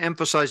 and I want to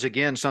emphasize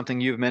again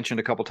something you've mentioned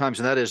a couple times,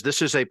 and that is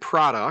this is a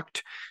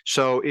product.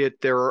 So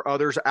there are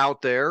others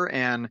out there,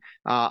 and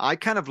I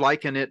kind of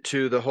liken it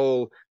to the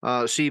whole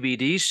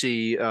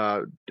CBDC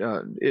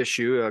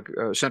issue,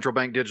 central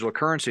bank digital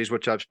currencies,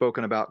 which I've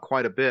spoken about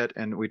quite a bit,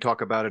 and we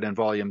talk about it in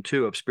Volume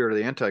 2 of Spirit of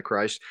the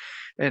Antichrist.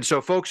 And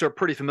so folks are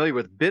pretty familiar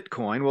with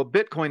Bitcoin. Well,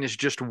 Bitcoin is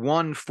just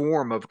one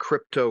form of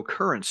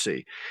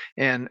cryptocurrency.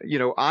 And,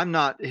 I'm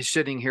not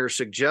sitting here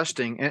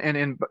suggesting,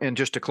 and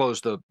just to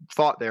close the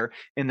thought there,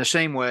 in the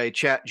same way,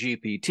 Chat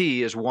GPT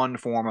is one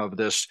form of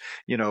this,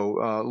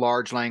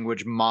 large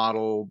language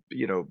model,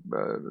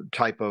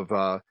 type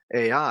of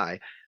AI.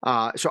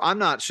 So I'm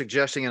not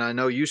suggesting, and I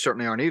know you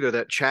certainly aren't either,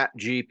 that Chat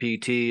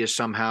GPT is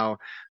somehow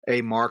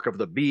a mark of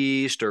the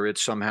beast or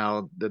it's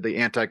somehow the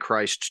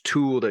Antichrist's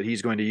tool that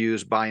he's going to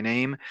use by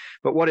name.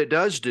 But what it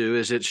does do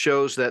is it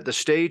shows that the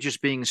stage is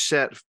being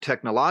set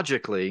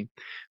technologically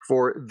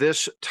for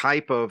this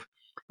type of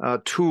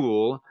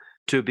tool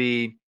to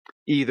be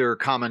either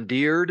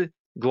commandeered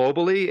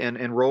globally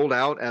and rolled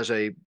out as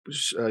a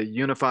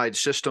unified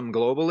system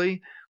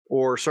globally,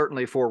 or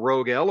certainly for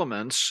rogue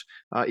elements,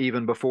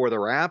 even before the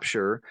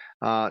rapture,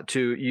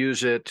 to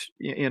use it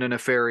in a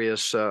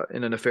nefarious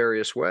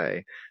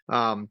way.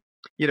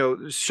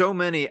 So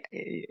many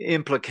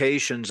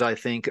implications, I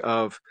think,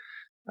 of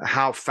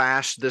how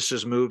fast this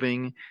is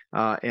moving,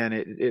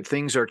 and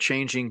things are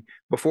changing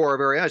before our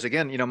very eyes.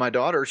 Again, my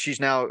daughter, she's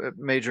now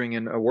majoring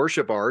in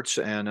worship arts,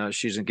 and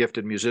she's a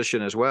gifted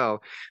musician as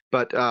well.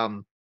 But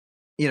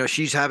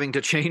she's having to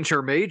change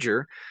her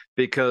major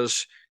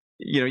because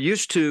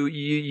used to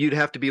you'd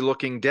have to be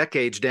looking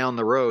decades down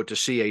the road to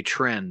see a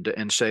trend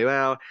and say,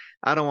 well,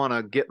 I don't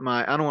want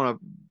to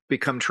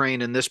become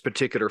trained in this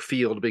particular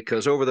field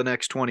because over the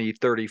next 20,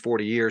 30,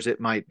 40 years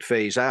it might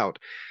phase out.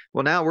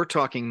 Well, now we're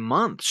talking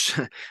months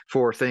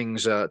for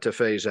things to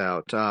phase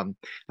out.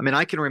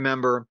 I can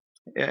remember,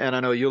 and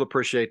I know you'll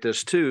appreciate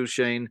this too,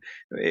 Shane,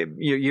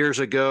 years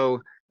ago,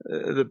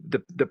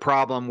 the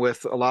problem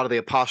with a lot of the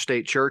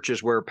apostate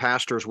churches where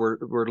pastors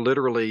were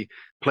literally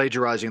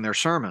plagiarizing their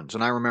sermons.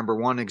 And I remember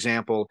one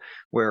example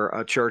where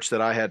a church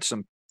that I had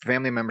some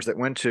family members that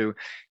went to,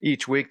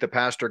 each week the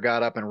pastor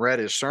got up and read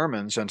his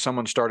sermons, and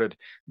someone started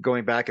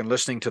going back and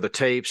listening to the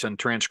tapes and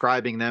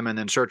transcribing them and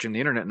then searching the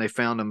internet, and they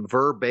found them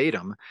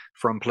verbatim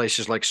from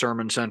places like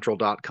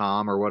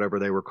sermoncentral.com or whatever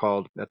they were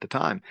called at the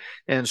time.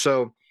 And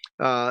so,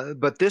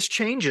 but this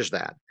changes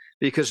that,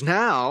 because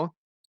now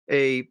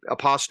a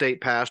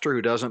apostate pastor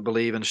who doesn't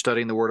believe in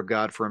studying the Word of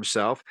God for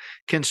himself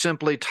can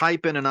simply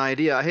type in an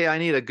idea, hey, I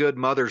need a good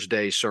Mother's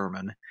Day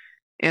sermon.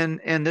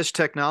 And this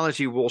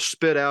technology will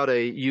spit out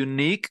a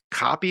unique,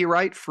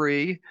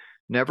 copyright-free,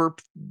 never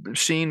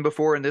seen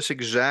before in this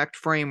exact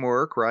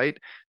framework, right,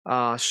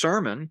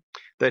 sermon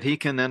that he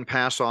can then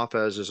pass off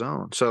as his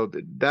own. So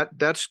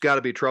that's got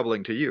to be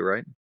troubling to you,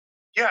 right?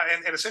 Yeah,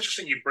 and it's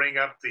interesting you bring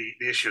up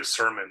the issue of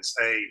sermons.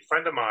 A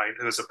friend of mine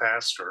who is a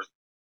pastor,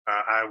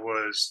 I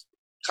was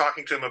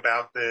talking to him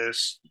about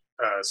this,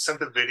 sent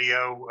the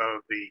video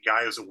of the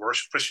guy who's a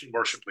Christian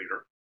worship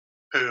leader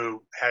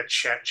who had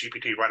Chat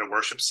GPT write a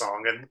worship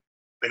song, and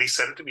then he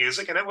set it to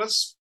music, and it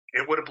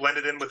would have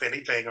blended in with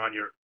anything on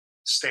your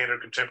standard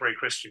contemporary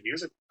Christian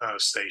music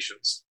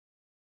stations.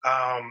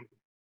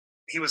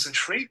 He was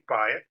intrigued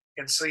by it,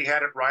 and so he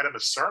had it write him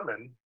a sermon,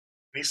 and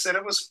he said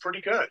it was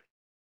pretty good.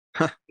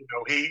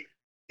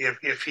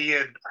 If he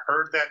had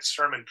heard that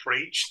sermon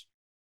preached,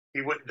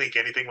 he wouldn't think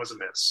anything was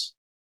amiss.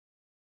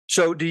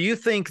 So do you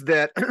think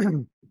that,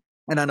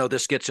 and I know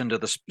this gets into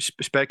the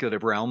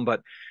speculative realm,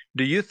 but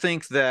do you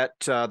think that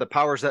the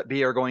powers that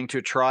be are going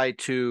to try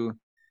to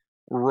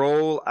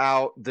roll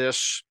out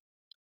this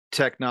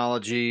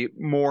technology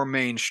more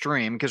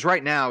mainstream? Because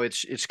right now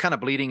it's kind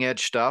of bleeding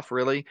edge stuff,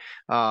 really,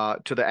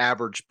 to the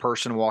average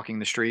person walking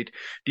the street.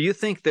 Do you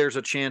think there's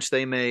a chance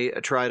they may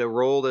try to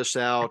roll this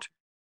out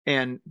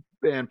and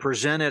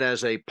present it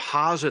as a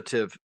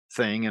positive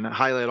thing and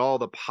highlight all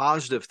the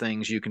positive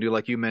things you can do,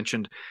 like you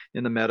mentioned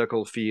in the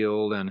medical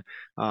field and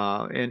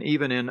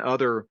even in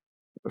other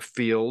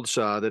fields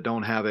that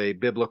don't have a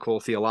biblical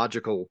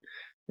theological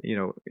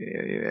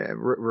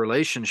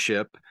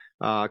relationship,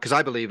 because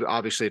I believe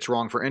obviously it's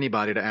wrong for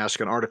anybody to ask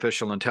an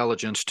artificial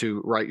intelligence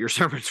to write your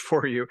sermons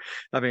for you.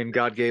 I mean,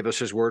 God gave us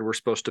his word. We're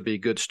supposed to be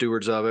good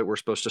stewards of it. We're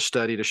supposed to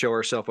study to show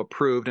ourselves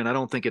approved. And I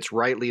don't think it's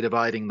rightly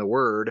dividing the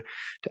word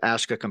to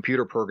ask a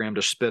computer program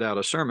to spit out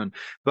a sermon.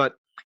 But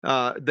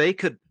they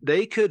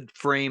could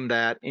frame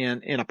that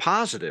in a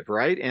positive,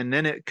 right? And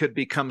then it could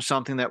become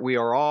something that we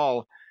are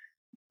all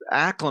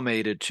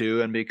acclimated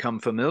to and become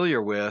familiar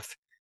with.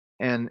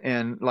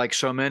 And like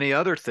so many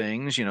other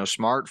things,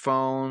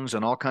 smartphones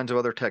and all kinds of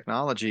other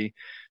technology,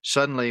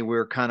 suddenly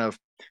we're kind of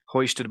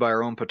hoisted by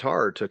our own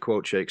petard, to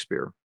quote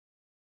Shakespeare.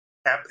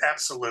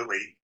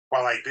 Absolutely.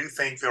 While I do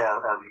think there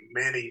are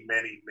many,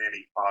 many,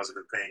 many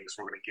positive things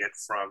we're going to get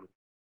from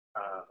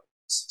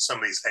some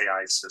of these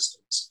AI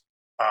systems,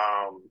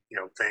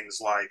 things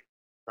like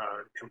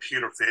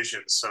computer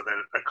vision so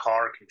that a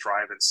car can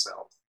drive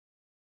itself.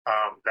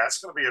 That's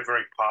going to be a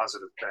very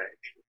positive thing.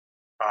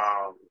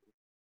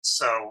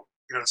 So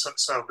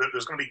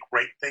there's going to be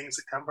great things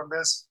that come from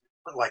this,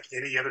 but like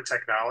any other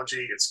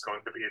technology, it's going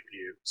to be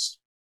abused.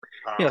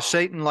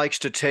 Satan likes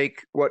to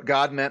take what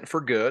God meant for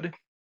good,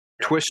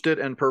 twist it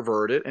and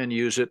pervert it, and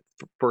use it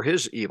for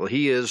his evil.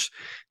 He is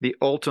the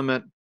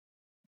ultimate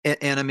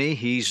enemy.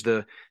 He's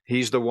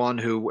the one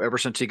who, ever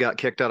since he got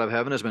kicked out of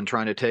heaven, has been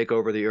trying to take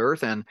over the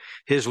earth. And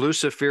his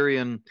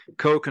Luciferian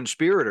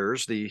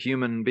co-conspirators, the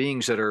human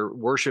beings that are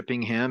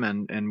worshiping him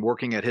and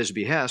working at his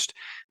behest,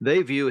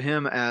 they view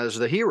him as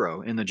the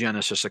hero in the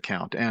Genesis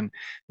account. And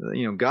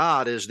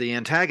God is the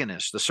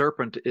antagonist. The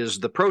serpent is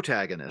the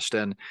protagonist,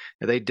 and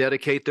they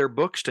dedicate their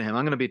books to him.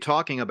 I'm going to be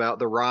talking about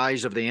the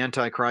rise of the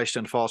Antichrist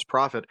and false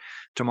prophet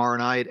tomorrow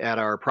night at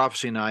our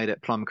prophecy night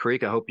at Plum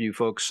Creek. I hope you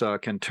folks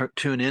can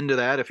tune into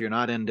that. If you're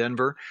not in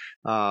Denver,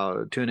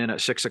 tune in at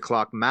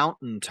 6:00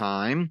 Mountain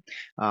Time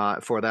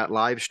for that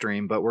live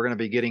stream. But we're going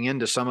to be getting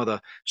into some of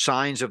the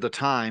signs of the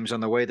times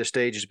and the way the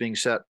stage is being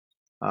set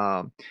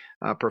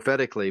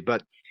prophetically.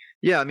 But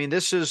yeah, I mean,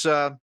 this is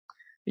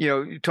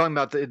you're talking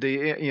about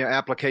the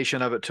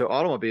application of it to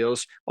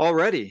automobiles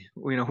already.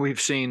 We've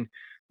seen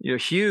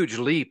huge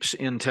leaps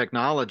in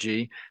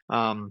technology.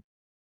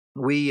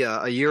 We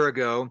a year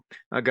ago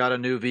got a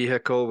new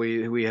vehicle.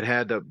 We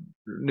had the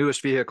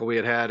newest vehicle we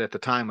had at the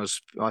time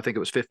was, I think it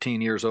was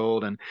 15 years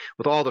old, and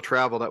with all the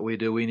travel that we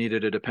do, we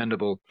needed a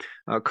dependable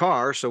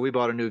car, so we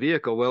bought a new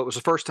vehicle. Well, it was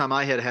the first time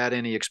I had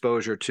any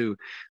exposure to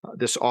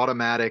this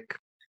automatic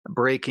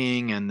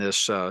braking and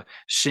this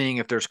seeing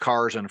if there's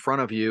cars in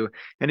front of you,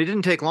 and it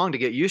didn't take long to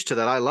get used to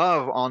that. I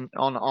love on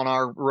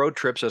our road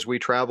trips as we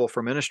travel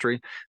for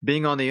ministry,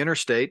 being on the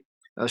interstate,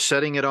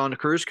 setting it on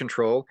cruise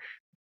control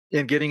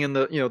and getting in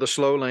the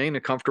slow lane,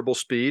 a comfortable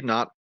speed,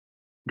 not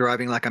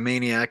driving like a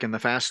maniac in the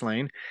fast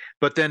lane.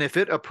 But then if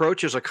it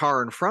approaches a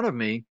car in front of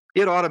me,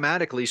 it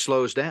automatically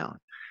slows down.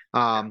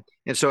 And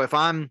so if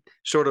I'm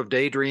sort of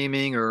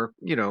daydreaming or,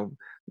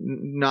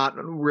 not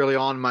really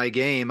on my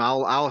game,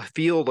 I'll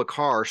feel the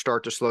car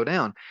start to slow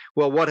down.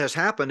 Well, what has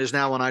happened is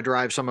now when I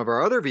drive some of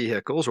our other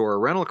vehicles or a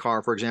rental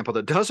car, for example,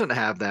 that doesn't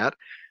have that,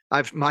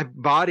 my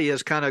body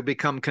has kind of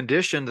become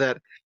conditioned that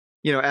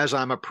as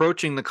I'm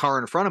approaching the car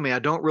in front of me, I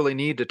don't really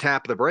need to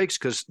tap the brakes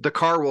because the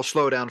car will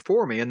slow down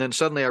for me. And then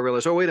suddenly I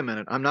realize, oh, wait a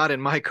minute, I'm not in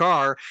my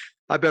car.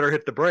 I better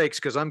hit the brakes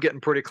because I'm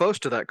getting pretty close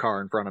to that car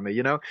in front of me,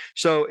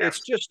 So it's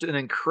just an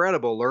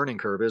incredible learning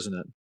curve, isn't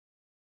it?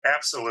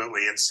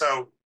 Absolutely. And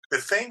so the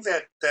thing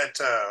that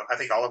I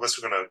think all of us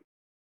are going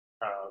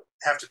to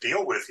have to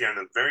deal with in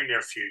the very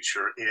near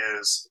future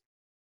is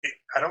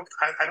I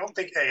don't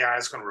think AI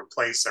is going to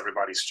replace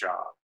everybody's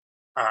job.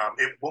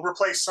 It will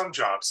replace some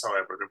jobs,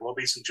 however. There will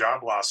be some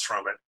job loss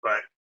from it,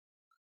 but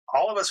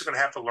all of us are going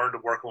to have to learn to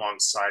work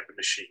alongside the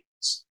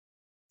machines,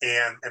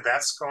 and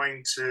that's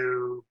going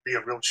to be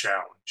a real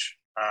challenge.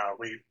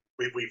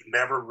 We've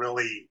never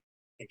really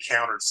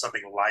encountered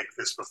something like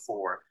this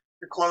before.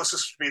 The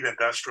closest would be the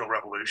Industrial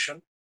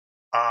Revolution,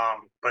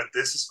 but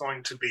this is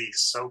going to be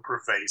so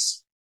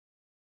pervasive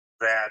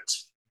that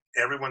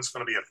everyone's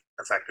going to be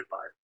affected by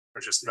it.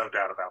 There's just no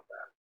doubt about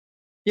that.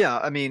 Yeah,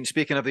 I mean,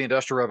 speaking of the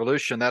Industrial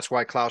Revolution, that's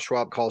why Klaus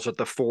Schwab calls it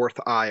the fourth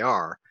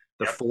IR,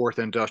 the fourth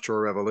Industrial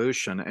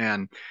Revolution.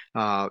 And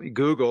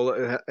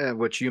Google,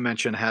 which you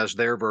mentioned, has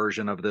their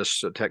version of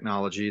this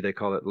technology. They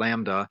call it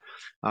Lambda.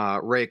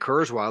 Ray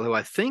Kurzweil, who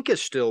I think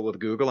is still with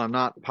Google, I'm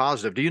not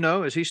positive. Do you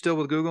know? Is he still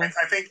with Google? I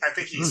think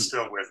he's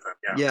still with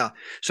them. Yeah. Yeah.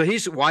 So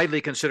he's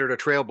widely considered a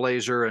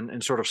trailblazer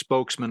and sort of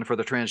spokesman for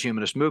the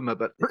transhumanist movement.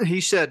 But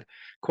he said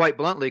quite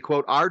bluntly,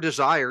 quote, "Our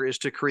desire is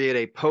to create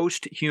a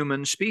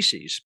post-human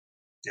species."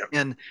 Yep.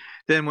 And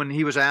then when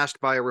he was asked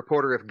by a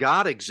reporter if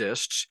God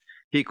exists,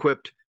 he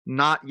quipped,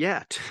 "Not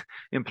yet,"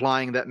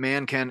 implying that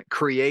man can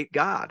create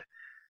God.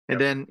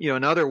 And then,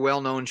 another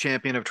well-known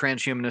champion of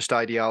transhumanist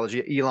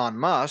ideology, Elon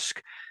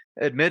Musk,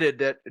 admitted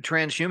that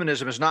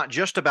transhumanism is not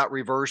just about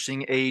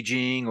reversing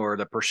aging or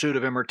the pursuit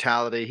of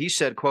immortality. He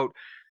said, quote,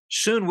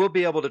 "Soon we'll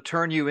be able to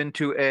turn you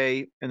into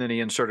and then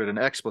he inserted an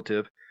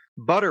expletive,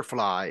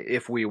 butterfly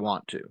if we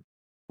want to.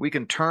 We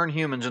can turn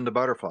humans into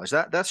butterflies."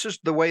 That's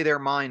just the way their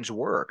minds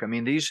work. I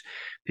mean, these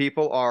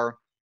people are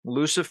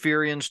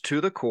Luciferians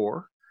to the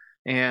core.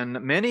 And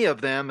many of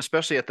them,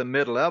 especially at the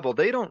mid level,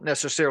 they don't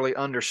necessarily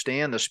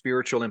understand the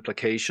spiritual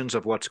implications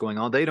of what's going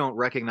on. They don't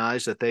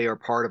recognize that they are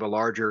part of a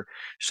larger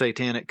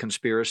satanic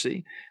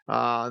conspiracy.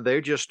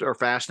 They just are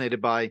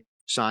fascinated by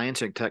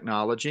science and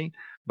technology.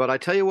 But I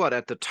tell you what,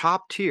 at the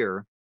top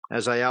tier,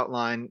 as I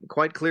outline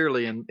quite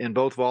clearly in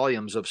both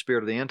volumes of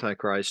Spirit of the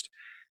Antichrist,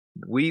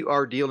 we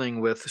are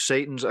dealing with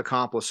Satan's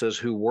accomplices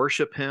who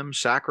worship him,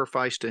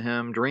 sacrifice to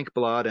him, drink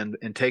blood,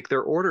 and take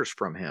their orders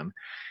from him.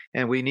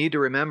 And we need to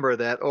remember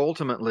that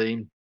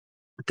ultimately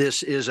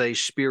this is a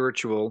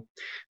spiritual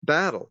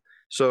battle.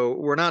 So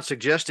we're not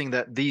suggesting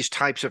that these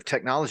types of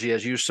technology,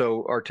 as you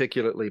so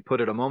articulately put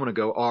it a moment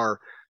ago,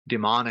 are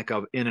demonic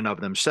in and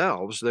of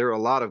themselves. There are a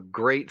lot of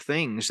great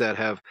things that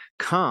have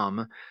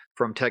come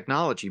from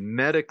technology,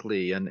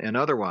 medically and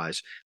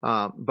otherwise.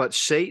 But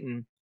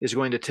Satan is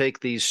going to take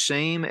these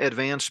same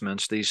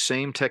advancements, these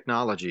same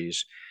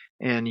technologies,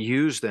 and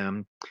use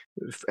them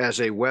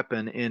as a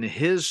weapon in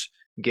his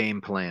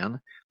game plan,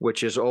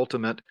 which is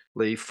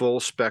ultimately full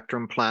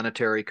spectrum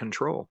planetary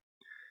control.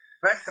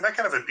 That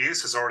kind of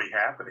abuse is already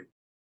happening.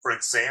 For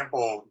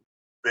example,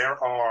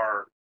 there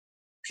are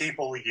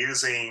people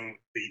using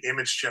the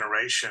image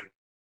generation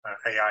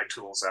AI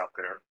tools out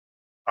there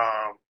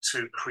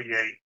to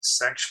create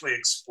sexually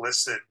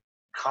explicit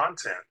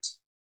content,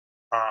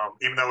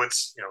 even though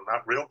it's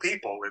not real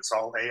people, it's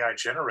all AI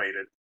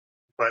generated,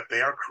 but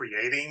they are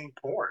creating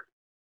porn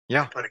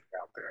Yeah. and putting it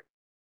out there.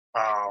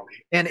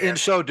 And in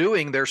so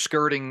doing, they're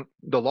skirting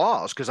the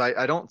laws because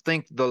I don't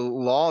think the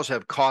laws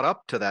have caught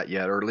up to that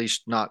yet, or at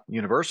least not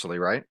universally,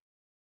 right?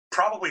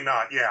 Probably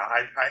not. Yeah,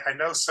 I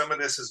know some of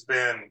this has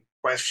been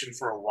questioned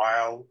for a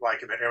while,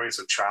 like in the areas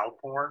of child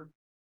porn.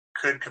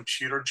 Could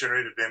computer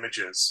generated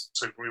images,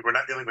 so we're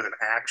not dealing with an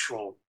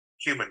actual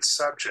human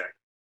subject,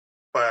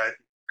 but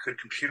could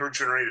computer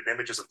generated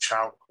images of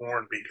child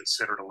porn be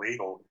considered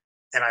illegal?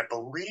 And I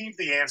believe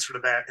the answer to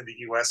that in the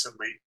US at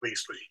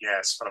least was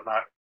yes, but I'm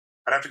not.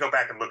 I'd have to go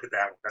back and look at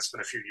that one. That's been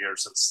a few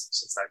years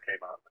since that came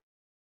up.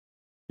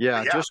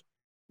 Yeah, But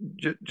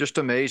yeah, just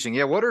amazing.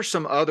 Yeah, what are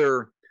some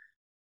other,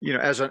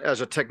 as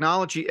a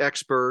technology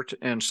expert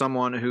and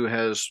someone who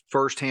has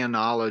firsthand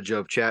knowledge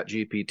of Chat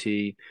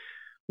GPT,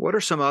 what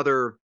are some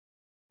other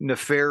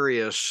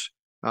nefarious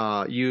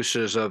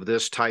uses of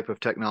this type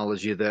of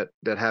technology that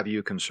have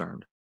you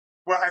concerned?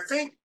 well, I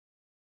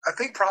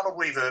think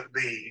probably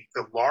the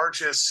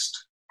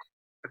largest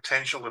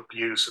potential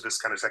abuse of this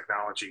kind of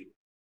technology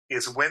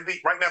is when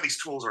right now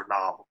these tools are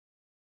novel.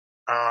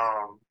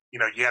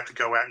 You have to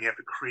go out and you have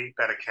to create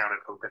that account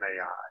at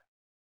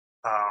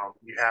OpenAI.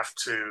 You have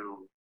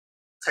to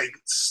take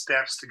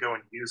steps to go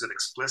and use it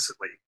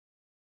explicitly.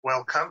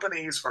 Well,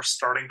 companies are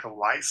starting to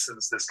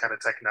license this kind of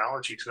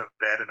technology to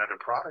embed in other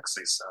products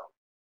they sell.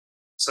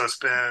 So it's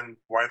been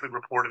widely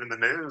reported in the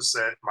news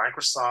that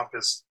Microsoft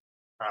is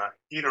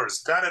either has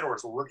done it or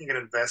is looking at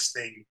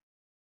investing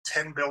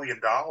 $10 billion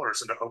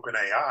into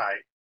OpenAI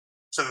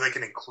so that they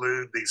can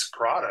include these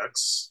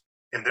products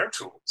in their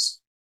tools.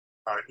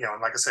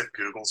 And like I said,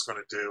 Google's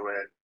going to do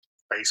it,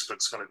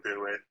 Facebook's going to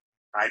do it,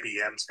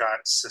 IBM's got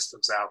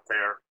systems out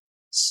there.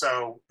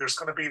 So there's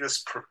going to be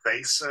this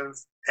pervasive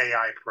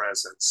AI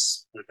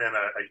presence within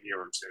a year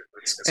or two.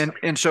 It's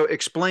And so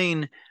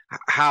explain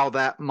how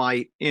that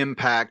might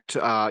impact.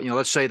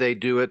 Let's say they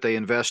do it, they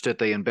invest it,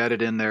 they embed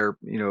it in their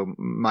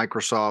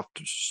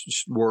Microsoft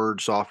Word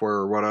software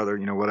or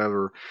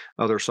whatever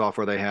other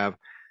software they have.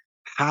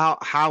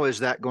 How is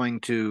that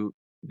going to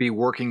be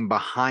working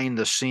behind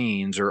the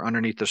scenes or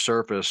underneath the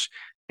surface,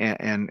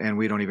 and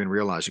we don't even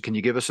realize it? Can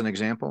you give us an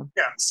example?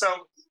 Yeah.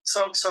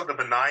 So the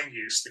benign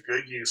use, the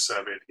good use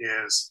of it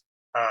is,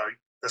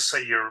 let's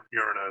say you're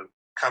in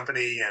a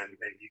company and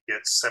you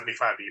get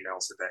 75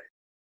 emails a day,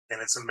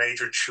 and it's a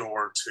major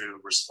chore to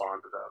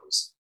respond to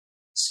those.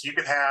 So you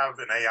could have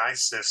an AI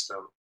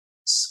system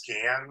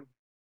scan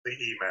the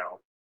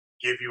email,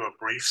 give you a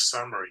brief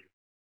summary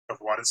of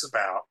what it's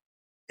about,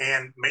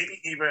 and maybe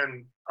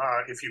even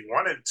if you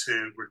wanted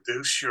to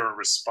reduce your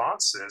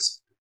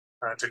responses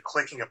to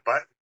clicking a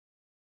button.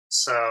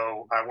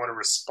 So I want to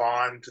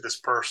respond to this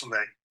person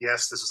that,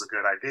 yes, this is a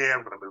good idea.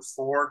 I'm going to move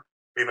forward.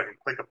 Maybe I can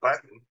click a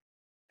button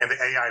and the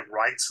AI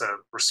writes a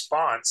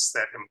response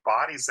that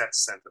embodies that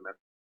sentiment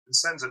and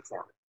sends it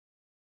for me.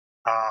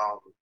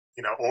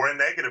 Or a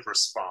negative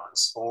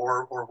response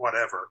or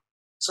whatever.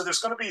 So there's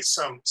going to be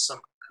some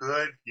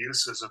good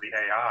uses of the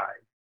AI.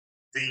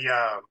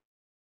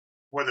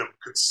 Where the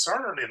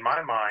concern in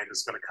my mind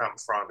is going to come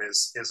from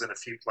is in a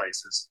few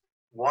places.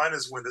 One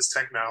is when this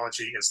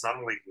technology is not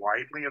only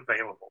widely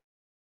available,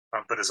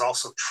 but is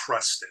also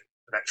trusted.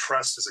 That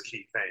trust is a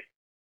key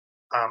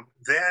thing.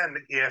 Then,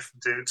 if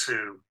due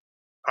to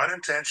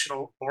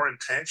unintentional or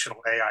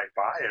intentional AI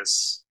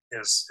bias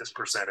is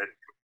presented,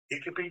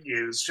 it could be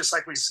used just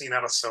like we've seen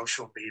out of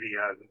social media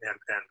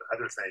and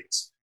other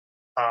things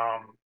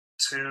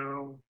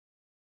to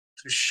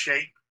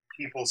shape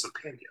people's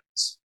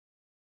opinions.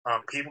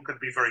 People could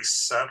be very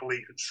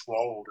subtly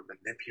controlled and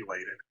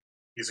manipulated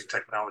using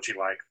technology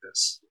like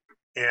this,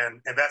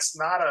 and that's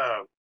not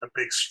a a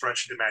big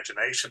stretch of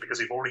imagination because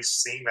we've already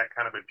seen that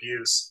kind of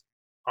abuse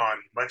on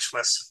much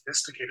less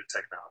sophisticated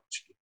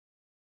technology.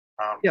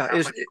 Yeah, How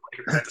much greater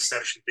could that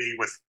deception be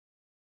with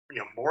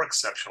more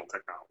exceptional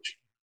technology?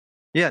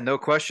 yeah, no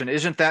question.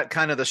 Isn't that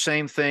kind of the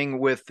same thing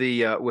with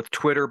the with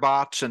Twitter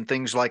bots and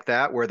things like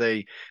that, where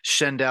they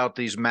send out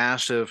these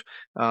massive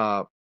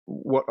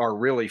what are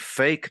really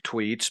fake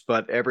tweets,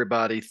 but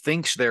everybody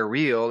thinks they're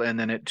real, and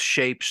then it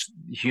shapes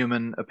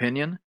human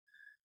opinion?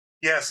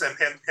 Yes, and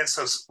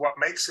so what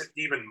makes it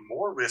even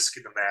more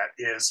risky than that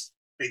is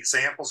the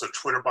examples of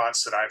Twitter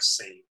bots that I've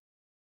seen.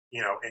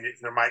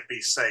 There might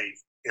be, say,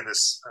 in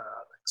this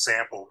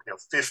example,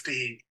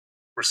 50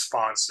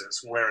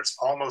 responses where it's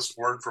almost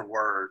word for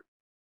word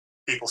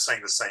people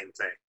saying the same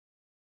thing.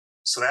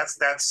 So that's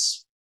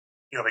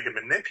they can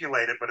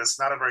manipulate it, but it's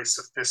not a very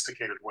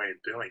sophisticated way of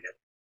doing it.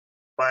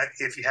 But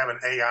if you have an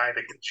AI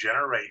that can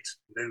generate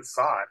new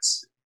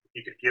thoughts,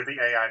 you could give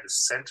the AI the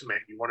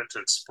sentiment you want it to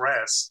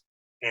express.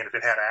 And if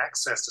it had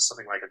access to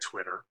something like a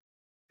Twitter,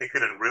 it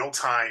could in real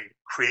time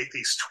create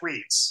these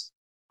tweets.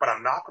 But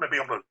I'm not going to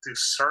be able to do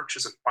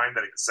searches and find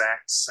that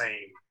exact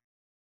same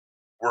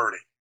wording,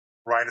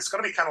 right? It's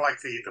going to be kind of like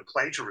the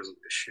plagiarism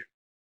issue,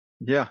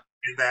 Yeah.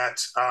 in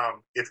that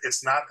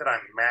it's not that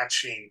I'm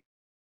matching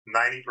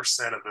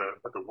 90% of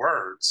the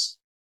words.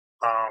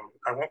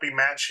 I won't be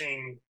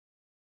matching,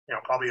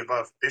 probably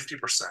above 50%,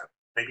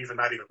 maybe even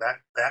not even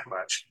that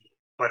much.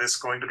 But it's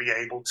going to be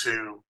able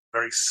to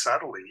very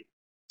subtly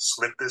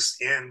slip this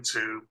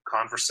into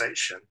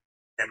conversation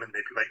and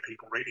manipulate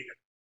people reading it.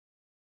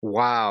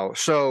 Wow.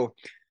 So,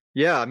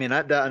 yeah, I mean,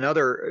 that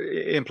another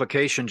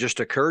implication just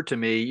occurred to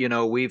me.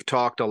 We've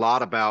talked a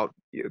lot about,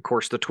 of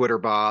course, the Twitter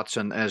bots,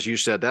 and as you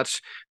said,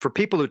 that's for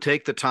people who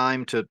take the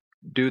time to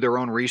do their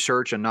own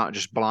research and not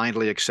just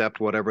blindly accept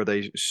whatever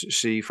they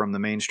see from the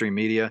mainstream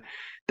media.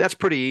 That's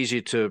pretty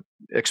easy to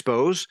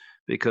expose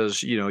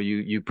because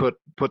you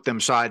put them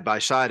side by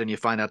side and you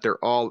find out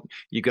they're all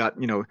you got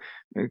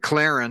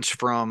Clarence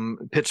from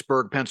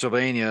Pittsburgh,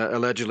 Pennsylvania,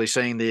 allegedly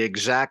saying the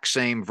exact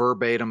same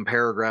verbatim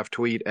paragraph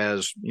tweet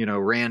as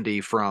Randy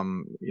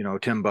from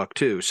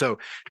Timbuktu. So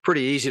it's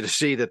pretty easy to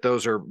see that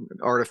those are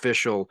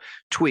artificial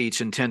tweets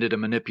intended to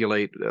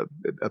manipulate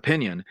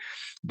opinion.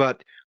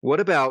 But what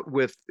about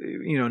with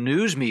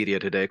news media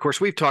today? Of course,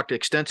 we've talked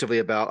extensively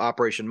about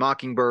Operation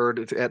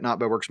Mockingbird at Not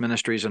by Works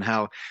Ministries and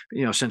how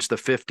since the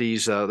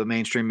 50s the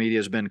mainstream media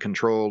has been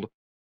controlled.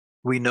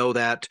 We know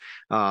that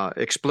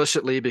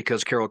explicitly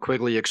because Carroll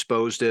Quigley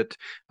exposed it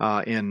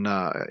in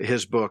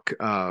his book.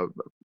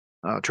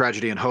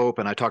 Tragedy and Hope,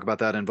 and I talk about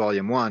that in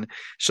Volume 1.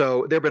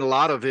 So there have been a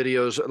lot of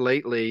videos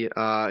lately,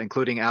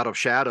 including Out of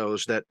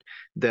Shadows,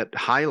 that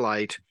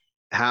highlight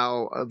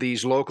how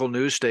these local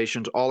news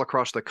stations all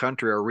across the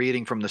country are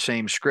reading from the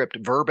same script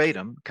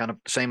verbatim, kind of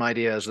the same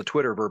idea as the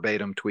Twitter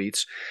verbatim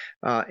tweets,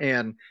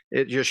 and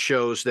it just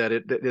shows that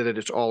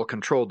it's all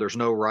controlled. There's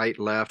no right,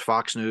 left.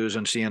 Fox News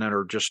and CNN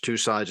are just two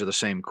sides of the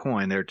same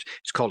coin.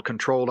 It's called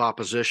controlled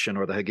opposition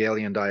or the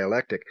Hegelian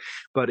dialectic.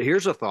 But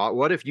here's a thought: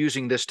 what if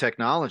using this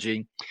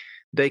technology,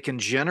 they can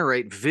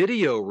generate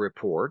video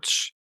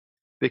reports?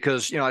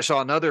 Because I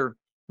saw another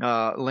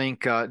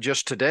link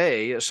just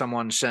today.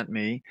 Someone sent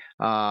me.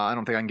 I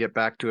don't think I can get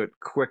back to it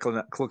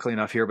quickly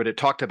enough here, but it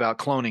talked about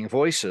cloning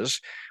voices,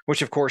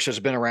 which of course has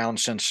been around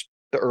since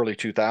the early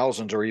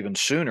 2000s or even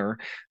sooner.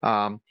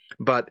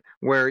 But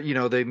where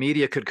the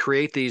media could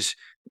create these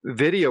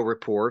video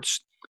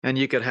reports, and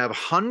you could have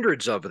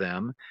hundreds of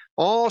them,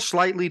 all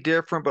slightly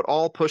different, but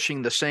all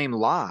pushing the same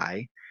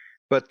lie.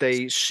 But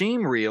they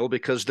seem real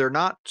because they're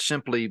not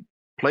simply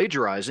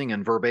plagiarizing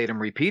and verbatim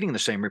repeating the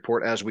same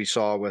report as we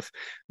saw with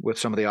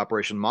some of the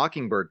Operation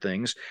Mockingbird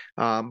things,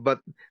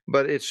 but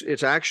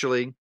it's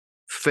actually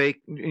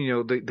fake.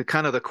 The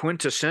kind of the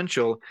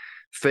quintessential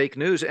fake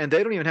news, and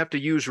they don't even have to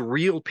use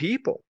real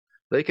people.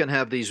 They can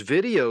have these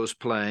videos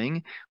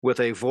playing with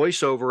a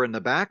voiceover in the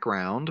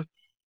background,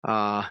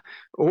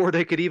 or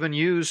they could even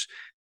use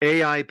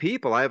AI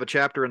people. I have a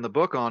chapter in the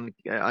book on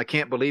I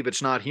can't believe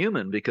it's not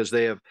human because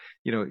they've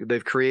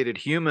created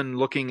human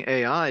looking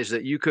AIs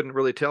that you couldn't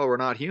really tell were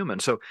not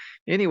human. So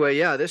anyway,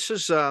 yeah, this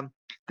is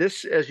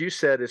this, as you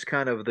said, is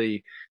kind of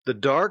the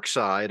dark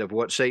side of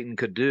what Satan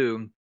could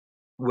do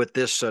with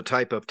this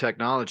type of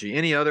technology.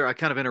 Any other? I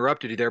kind of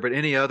interrupted you there, but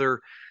any other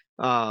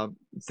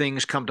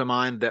things come to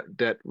mind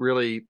that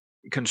really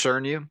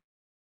concern you?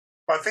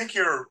 Well, I think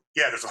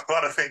there's a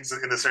lot of things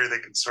in this area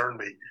that concern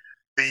me.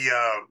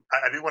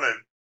 I do want to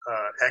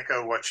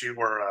echo what you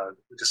were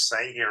just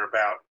saying here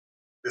about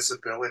this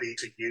ability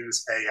to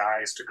use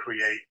AIs to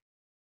create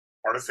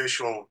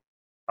artificial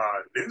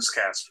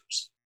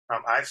newscasters.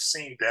 I've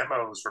seen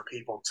demos where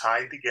people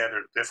tied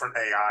together different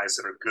AIs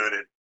that are good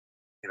at,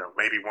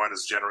 maybe one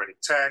is generating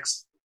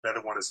text,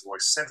 another one is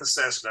voice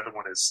synthesis, another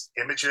one is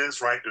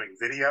images, right, doing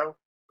video,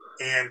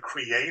 and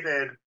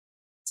created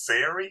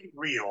very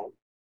real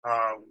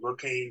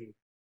looking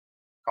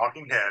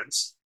talking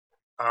heads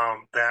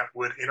that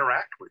would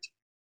interact with you,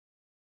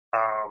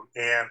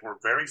 and were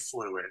very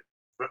fluid,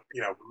 but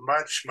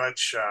much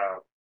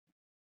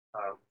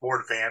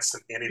more advanced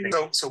than anything.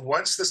 So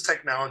once this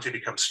technology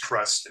becomes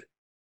trusted,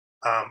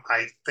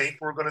 I think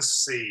we're going to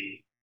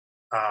see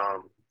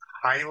um,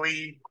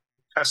 highly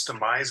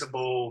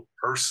customizable,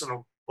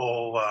 personable,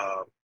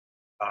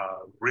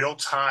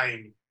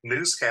 real-time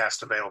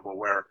newscast available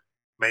where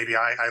maybe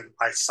I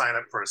sign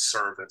up for a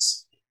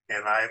service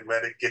and I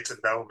let it get to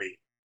know me.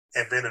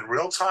 And then in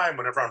real time,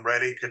 whenever I'm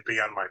ready, it could be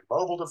on my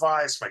mobile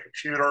device, my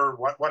computer,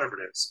 whatever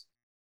it is.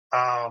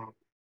 Um,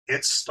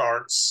 it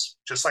starts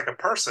just like a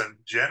person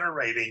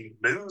generating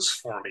news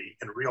for me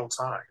in real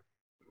time.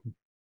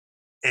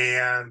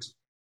 And,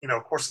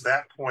 of course, at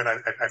that point,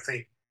 I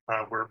think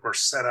we're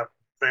set up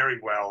very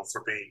well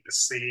for being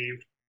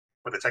deceived,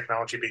 with the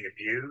technology being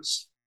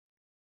abused.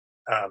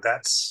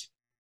 That's,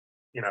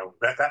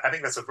 that I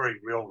think that's a very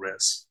real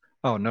risk.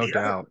 Oh, no The other,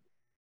 doubt.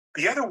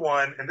 the other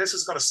one, and this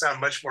is going to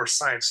sound much more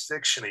science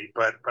fictiony,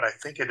 but I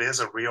think it is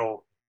a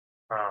real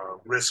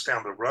risk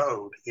down the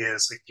road.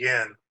 Is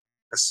again,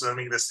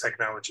 assuming this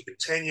technology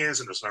continues,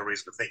 and there's no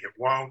reason to think it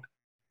won't,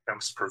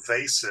 becomes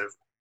pervasive,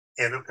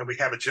 and we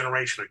have a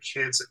generation of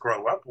kids that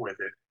grow up with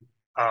it.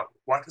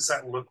 What does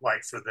that look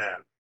like for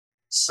them?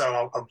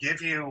 So I'll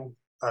give you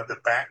the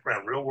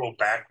background, real world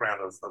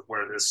background of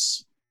where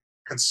this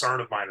concern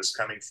of mine is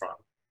coming from.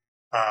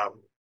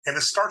 And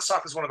this starts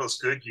off as one of those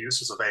good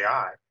uses of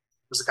AI.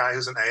 There's a guy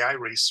who's an AI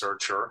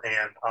researcher,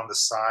 and on the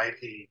side,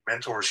 he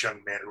mentors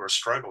young men who are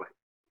struggling.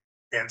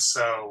 And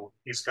so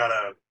he's got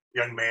a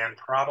young man,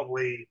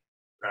 probably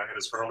in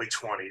his early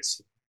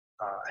 20s,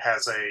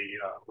 has a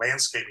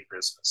landscaping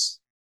business.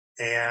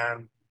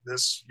 And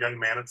this young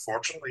man,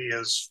 unfortunately,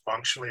 is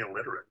functionally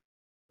illiterate.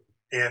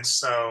 And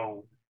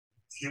so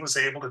he was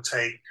able to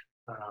take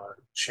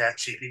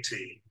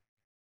ChatGPT,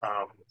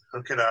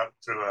 hook it up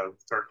through a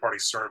third-party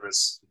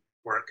service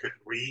where it could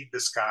read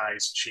this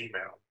guy's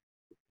Gmail.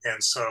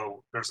 And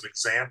so there's an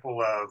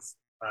example of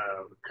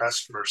a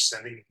customer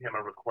sending him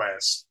a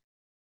request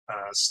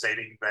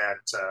stating that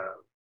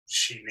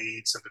she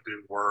needs him to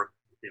do work,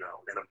 in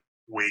a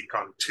week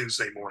on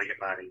Tuesday morning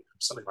at 9 a.m.,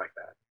 something like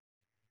that.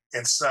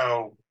 And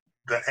so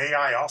the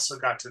AI also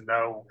got to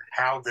know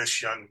how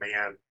this young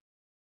man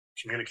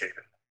communicated.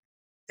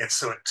 And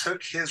so it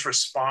took his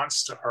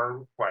response to her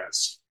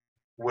request,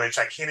 which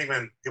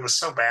it was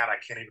so bad, I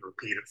can't even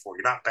repeat it for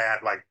you. Not bad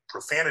like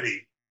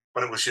profanity,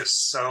 but it was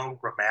just so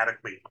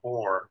grammatically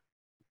poor.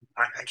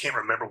 I can't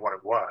remember what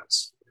it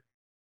was.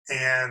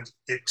 And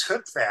it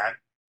took that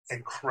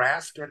and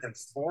crafted and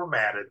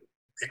formatted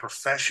a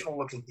professional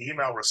looking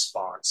email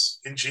response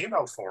in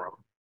Gmail for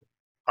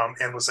him,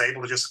 and was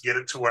able to just get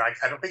it to where I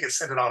don't think it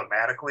sent it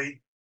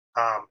automatically,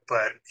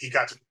 but he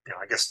got to,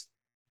 I guess,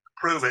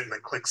 prove it and then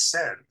click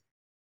send.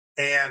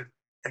 And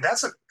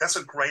that's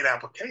a great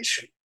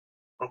application.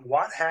 But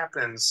what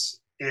happens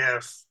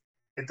if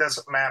it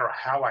doesn't matter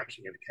how I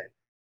communicate,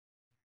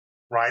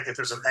 right? If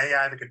there's an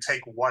AI that can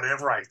take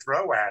whatever I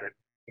throw at it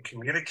and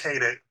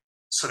communicate it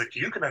so that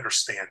you can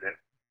understand it,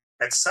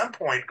 at some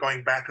point,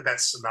 going back to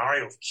that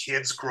scenario of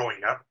kids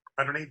growing up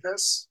underneath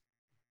this,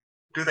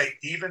 do they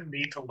even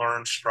need to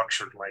learn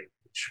structured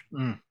language?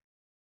 Mm.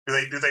 Do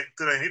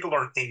they need to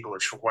learn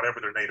English or whatever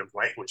their native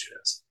language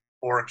is?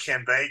 Or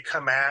can they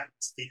come at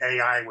the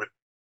AI with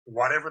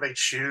whatever they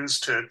choose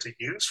to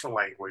use for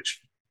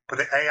language, but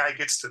the AI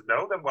gets to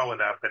know them well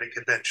enough that it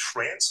can then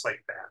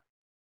translate that?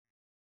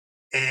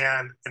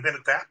 And then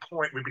at that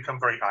point, we become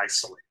very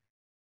isolated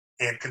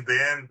and can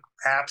then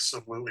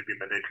absolutely be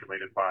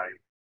manipulated by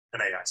an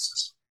AI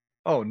system.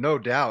 Oh, no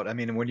doubt. I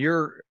mean, when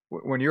you're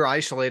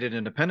isolated,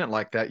 independent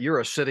like that, you're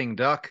a sitting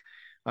duck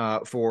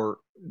for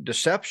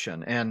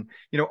deception. And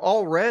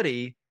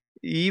already,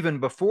 even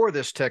before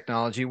this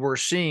technology, we're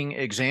seeing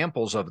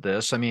examples of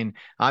this. I mean,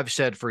 I've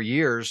said for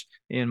years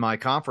in my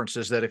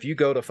conferences that if you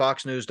go to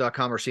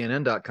foxnews.com or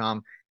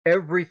cnn.com,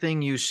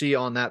 everything you see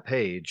on that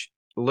page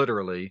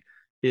literally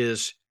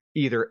is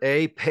either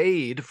A,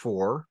 paid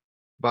for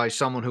by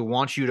someone who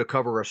wants you to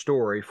cover a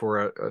story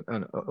for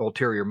an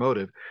ulterior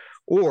motive,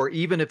 or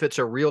even if it's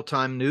a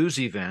real-time news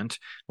event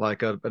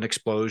like an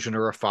explosion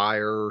or a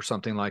fire or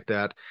something like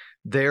that,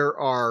 there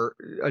are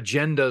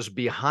agendas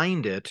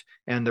behind it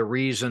and the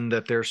reason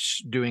that they're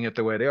doing it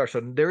the way they are.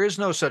 So there is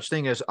no such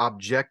thing as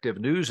objective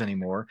news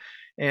anymore.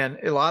 And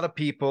a lot of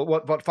people,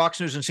 what Fox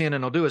News and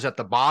CNN will do is at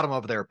the bottom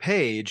of their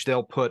page,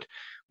 they'll put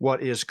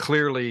what is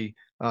clearly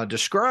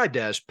described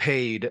as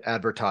paid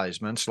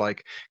advertisements,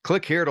 like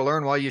click here to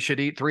learn why you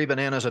should eat 3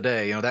 bananas a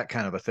day, that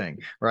kind of a thing,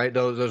 right?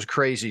 Those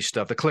crazy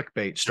stuff, the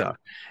clickbait stuff.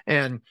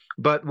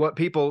 But what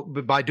people,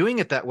 by doing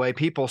it that way,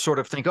 people sort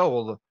of think, oh,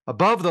 well,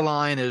 above the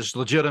line is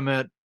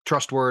legitimate,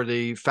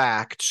 trustworthy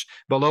facts.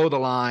 Below the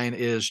line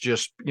is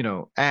just,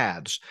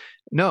 ads.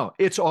 No,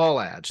 it's all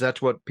ads.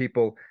 That's what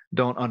people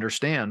don't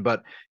understand.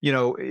 But,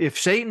 if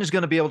Satan is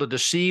going to be able to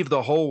deceive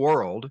the whole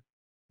world,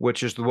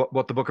 which is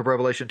what the book of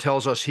Revelation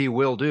tells us he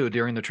will do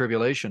during the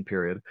tribulation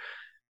period.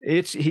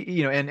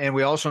 And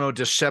we also know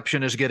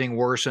deception is getting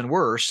worse and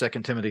worse,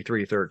 2 Timothy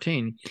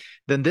 3:13.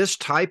 Then this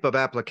type of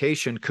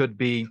application could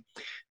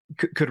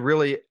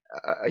really,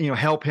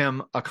 help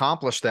him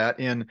accomplish that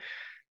in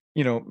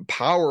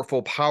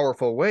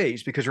powerful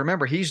ways, because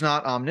remember, he's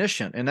not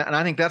omniscient. And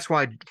I think that's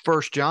why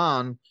First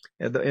John,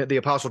 the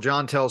Apostle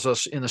John tells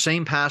us in the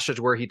same passage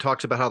where he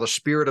talks about how the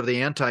spirit of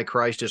the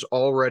Antichrist is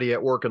already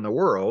at work in the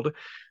world,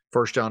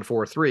 1 John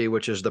 4:3,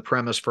 which is the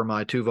premise for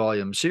my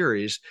 2-volume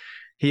series.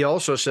 He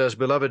also says,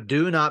 "Beloved,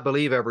 do not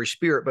believe every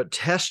spirit, but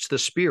test the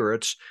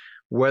spirits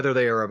whether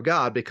they are of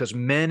God, because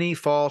many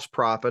false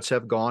prophets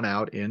have gone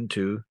out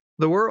into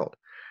the world."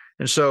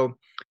 And so,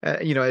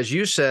 as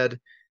you said,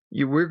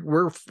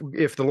 we're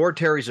if the Lord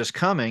tarries is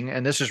coming,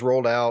 and this is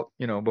rolled out,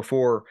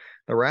 before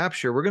the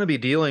rapture, we're going to be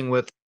dealing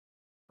with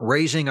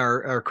raising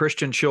our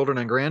Christian children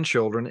and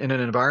grandchildren in an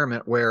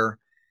environment where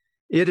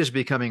it is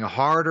becoming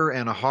harder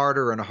and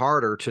harder and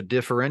harder to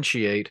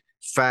differentiate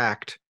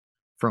fact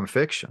from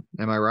fiction.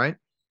 Am I right?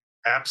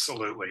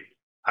 Absolutely.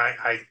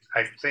 I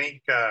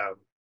think,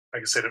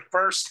 like I said, at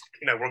first,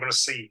 we're going to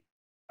see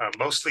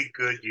mostly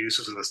good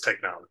uses of this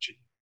technology.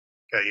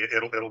 Okay,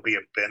 it'll be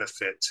a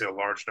benefit to a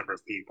large number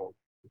of people.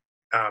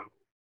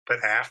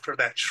 But after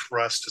that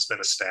trust has been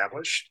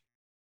established,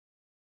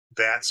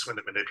 that's when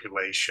the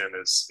manipulation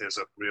is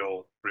a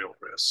real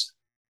risk.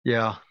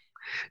 Yeah.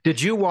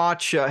 Did you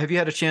watch? Have you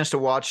had a chance to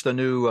watch the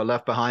new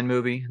Left Behind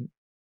movie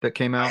that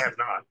came out?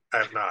 I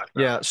have not.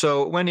 No. Yeah.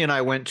 So Wendy and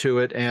I went to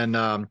it, and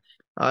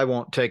I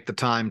won't take the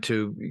time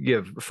to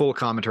give full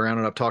commentary on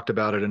it. I've talked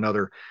about it in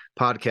other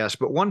podcasts.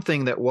 But one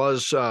thing that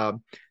was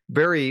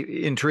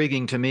very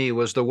intriguing to me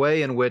was the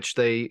way in which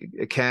they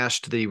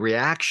cast the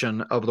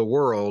reaction of the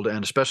world,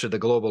 and especially the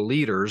global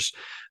leaders,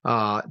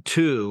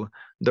 to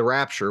the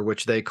rapture,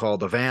 which they call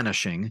the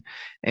vanishing,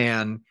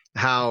 and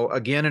how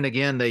again and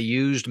again they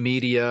used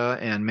media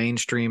and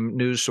mainstream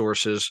news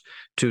sources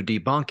to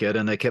debunk it.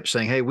 And they kept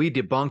saying, "Hey, we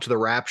debunked the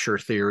rapture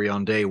theory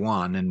on day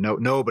one." And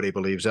nobody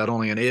believes that.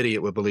 Only an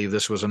idiot would believe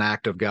this was an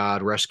act of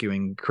God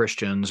rescuing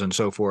Christians and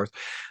so forth.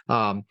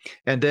 And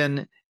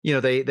then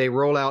they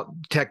roll out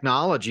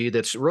technology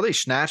that's really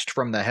snatched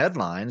from the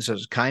headlines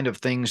as kind of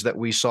things that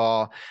we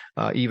saw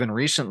even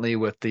recently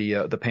with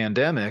the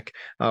pandemic,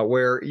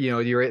 where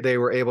they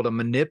were able to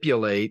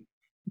manipulate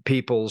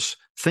people's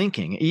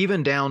thinking,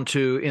 even down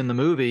to, in the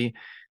movie,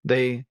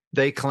 they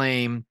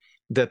claim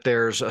that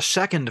there's a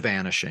second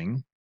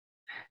vanishing,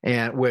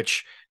 and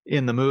which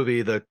in the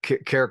movie, the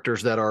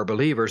characters that are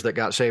believers that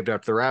got saved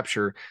after the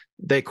rapture,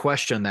 they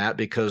question that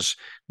because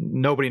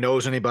nobody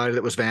knows anybody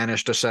that was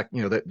vanished that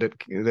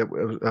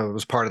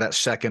was part of that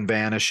second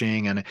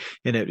vanishing. And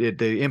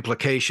the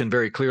implication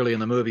very clearly in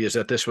the movie is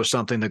that this was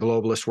something the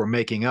globalists were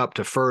making up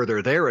to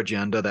further their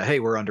agenda, that,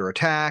 hey, we're under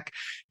attack.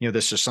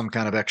 This is some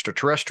kind of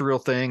extraterrestrial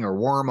thing or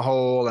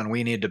wormhole, and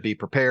we need to be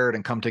prepared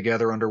and come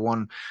together under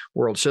one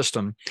world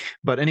system.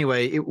 But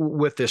anyway,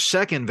 with this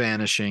second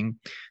vanishing,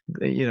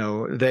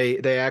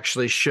 they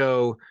actually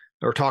show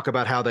or talk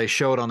about how they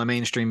showed on the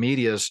mainstream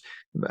media's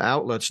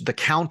outlets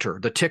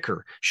the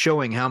ticker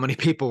showing how many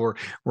people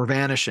were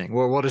vanishing.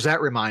 Well, what does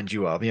that remind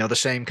you of? The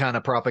same kind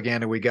of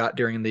propaganda we got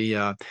during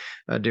the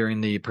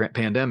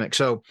pandemic.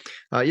 So,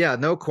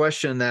 no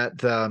question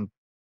that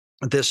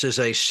this is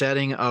a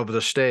setting of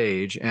the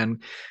stage.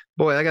 And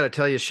boy, I got to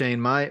tell you,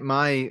 Shane,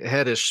 my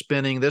head is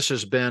spinning. This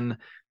has been,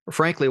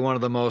 frankly, one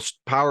of the most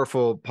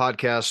powerful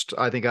podcasts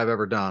I think I've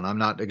ever done. I'm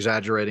not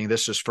exaggerating.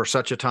 This is for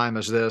such a time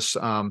as this.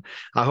 I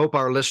hope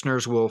our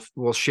listeners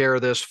will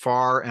share this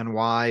far and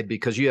wide,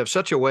 because you have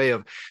such a way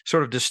of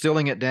sort of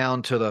distilling it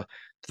down to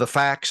the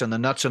facts and the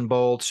nuts and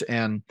bolts,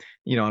 and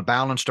a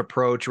balanced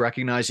approach,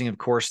 recognizing, of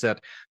course, that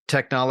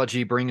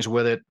technology brings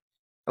with it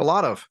a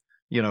lot of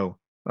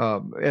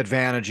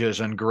advantages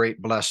and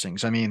great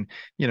blessings. I mean,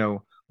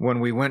 when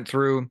we went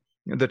through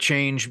the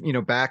change,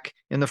 back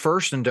in the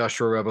first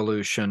industrial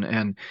revolution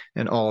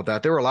and all of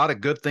that, there were a lot of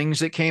good things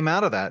that came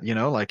out of that,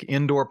 like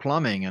indoor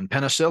plumbing and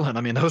penicillin.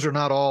 I mean, those are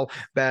not all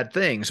bad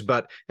things,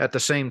 but at the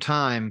same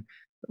time,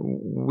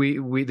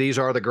 we these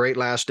are the great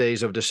last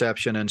days of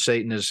deception, and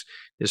Satan is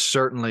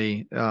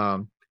certainly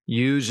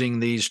using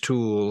these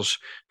tools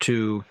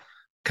to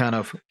kind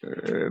of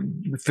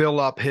fill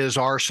up his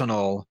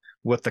arsenal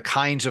with the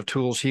kinds of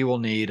tools he will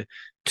need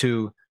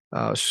to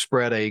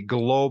spread a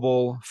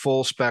global,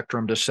 full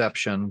spectrum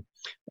deception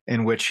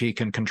in which he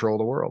can control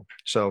the world.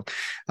 So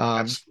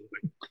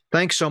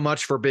thanks so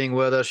much for being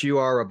with us. You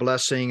are a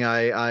blessing.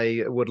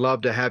 I would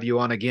love to have you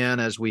on again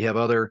as we have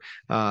other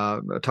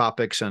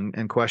topics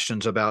and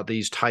questions about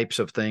these types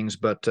of things.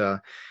 But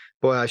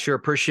boy, I sure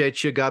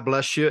appreciate you. God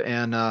bless you.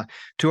 And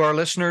to our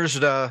listeners,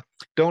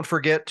 don't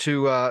forget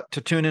to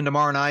tune in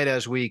tomorrow night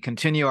as we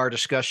continue our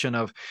discussion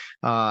of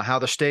how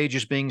the stage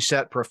is being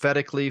set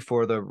prophetically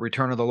for the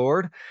return of the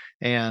Lord.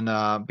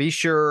 And be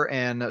sure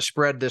and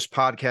spread this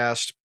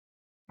podcast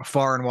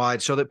far and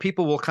wide so that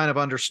people will kind of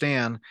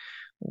understand,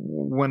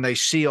 when they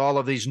see all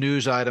of these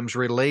news items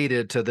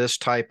related to this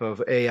type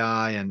of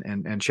AI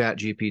and Chat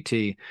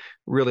GPT,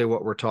 really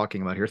what we're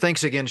talking about here.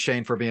 Thanks again,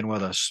 Shane, for being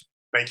with us.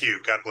 Thank you.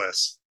 God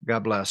bless.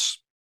 God bless.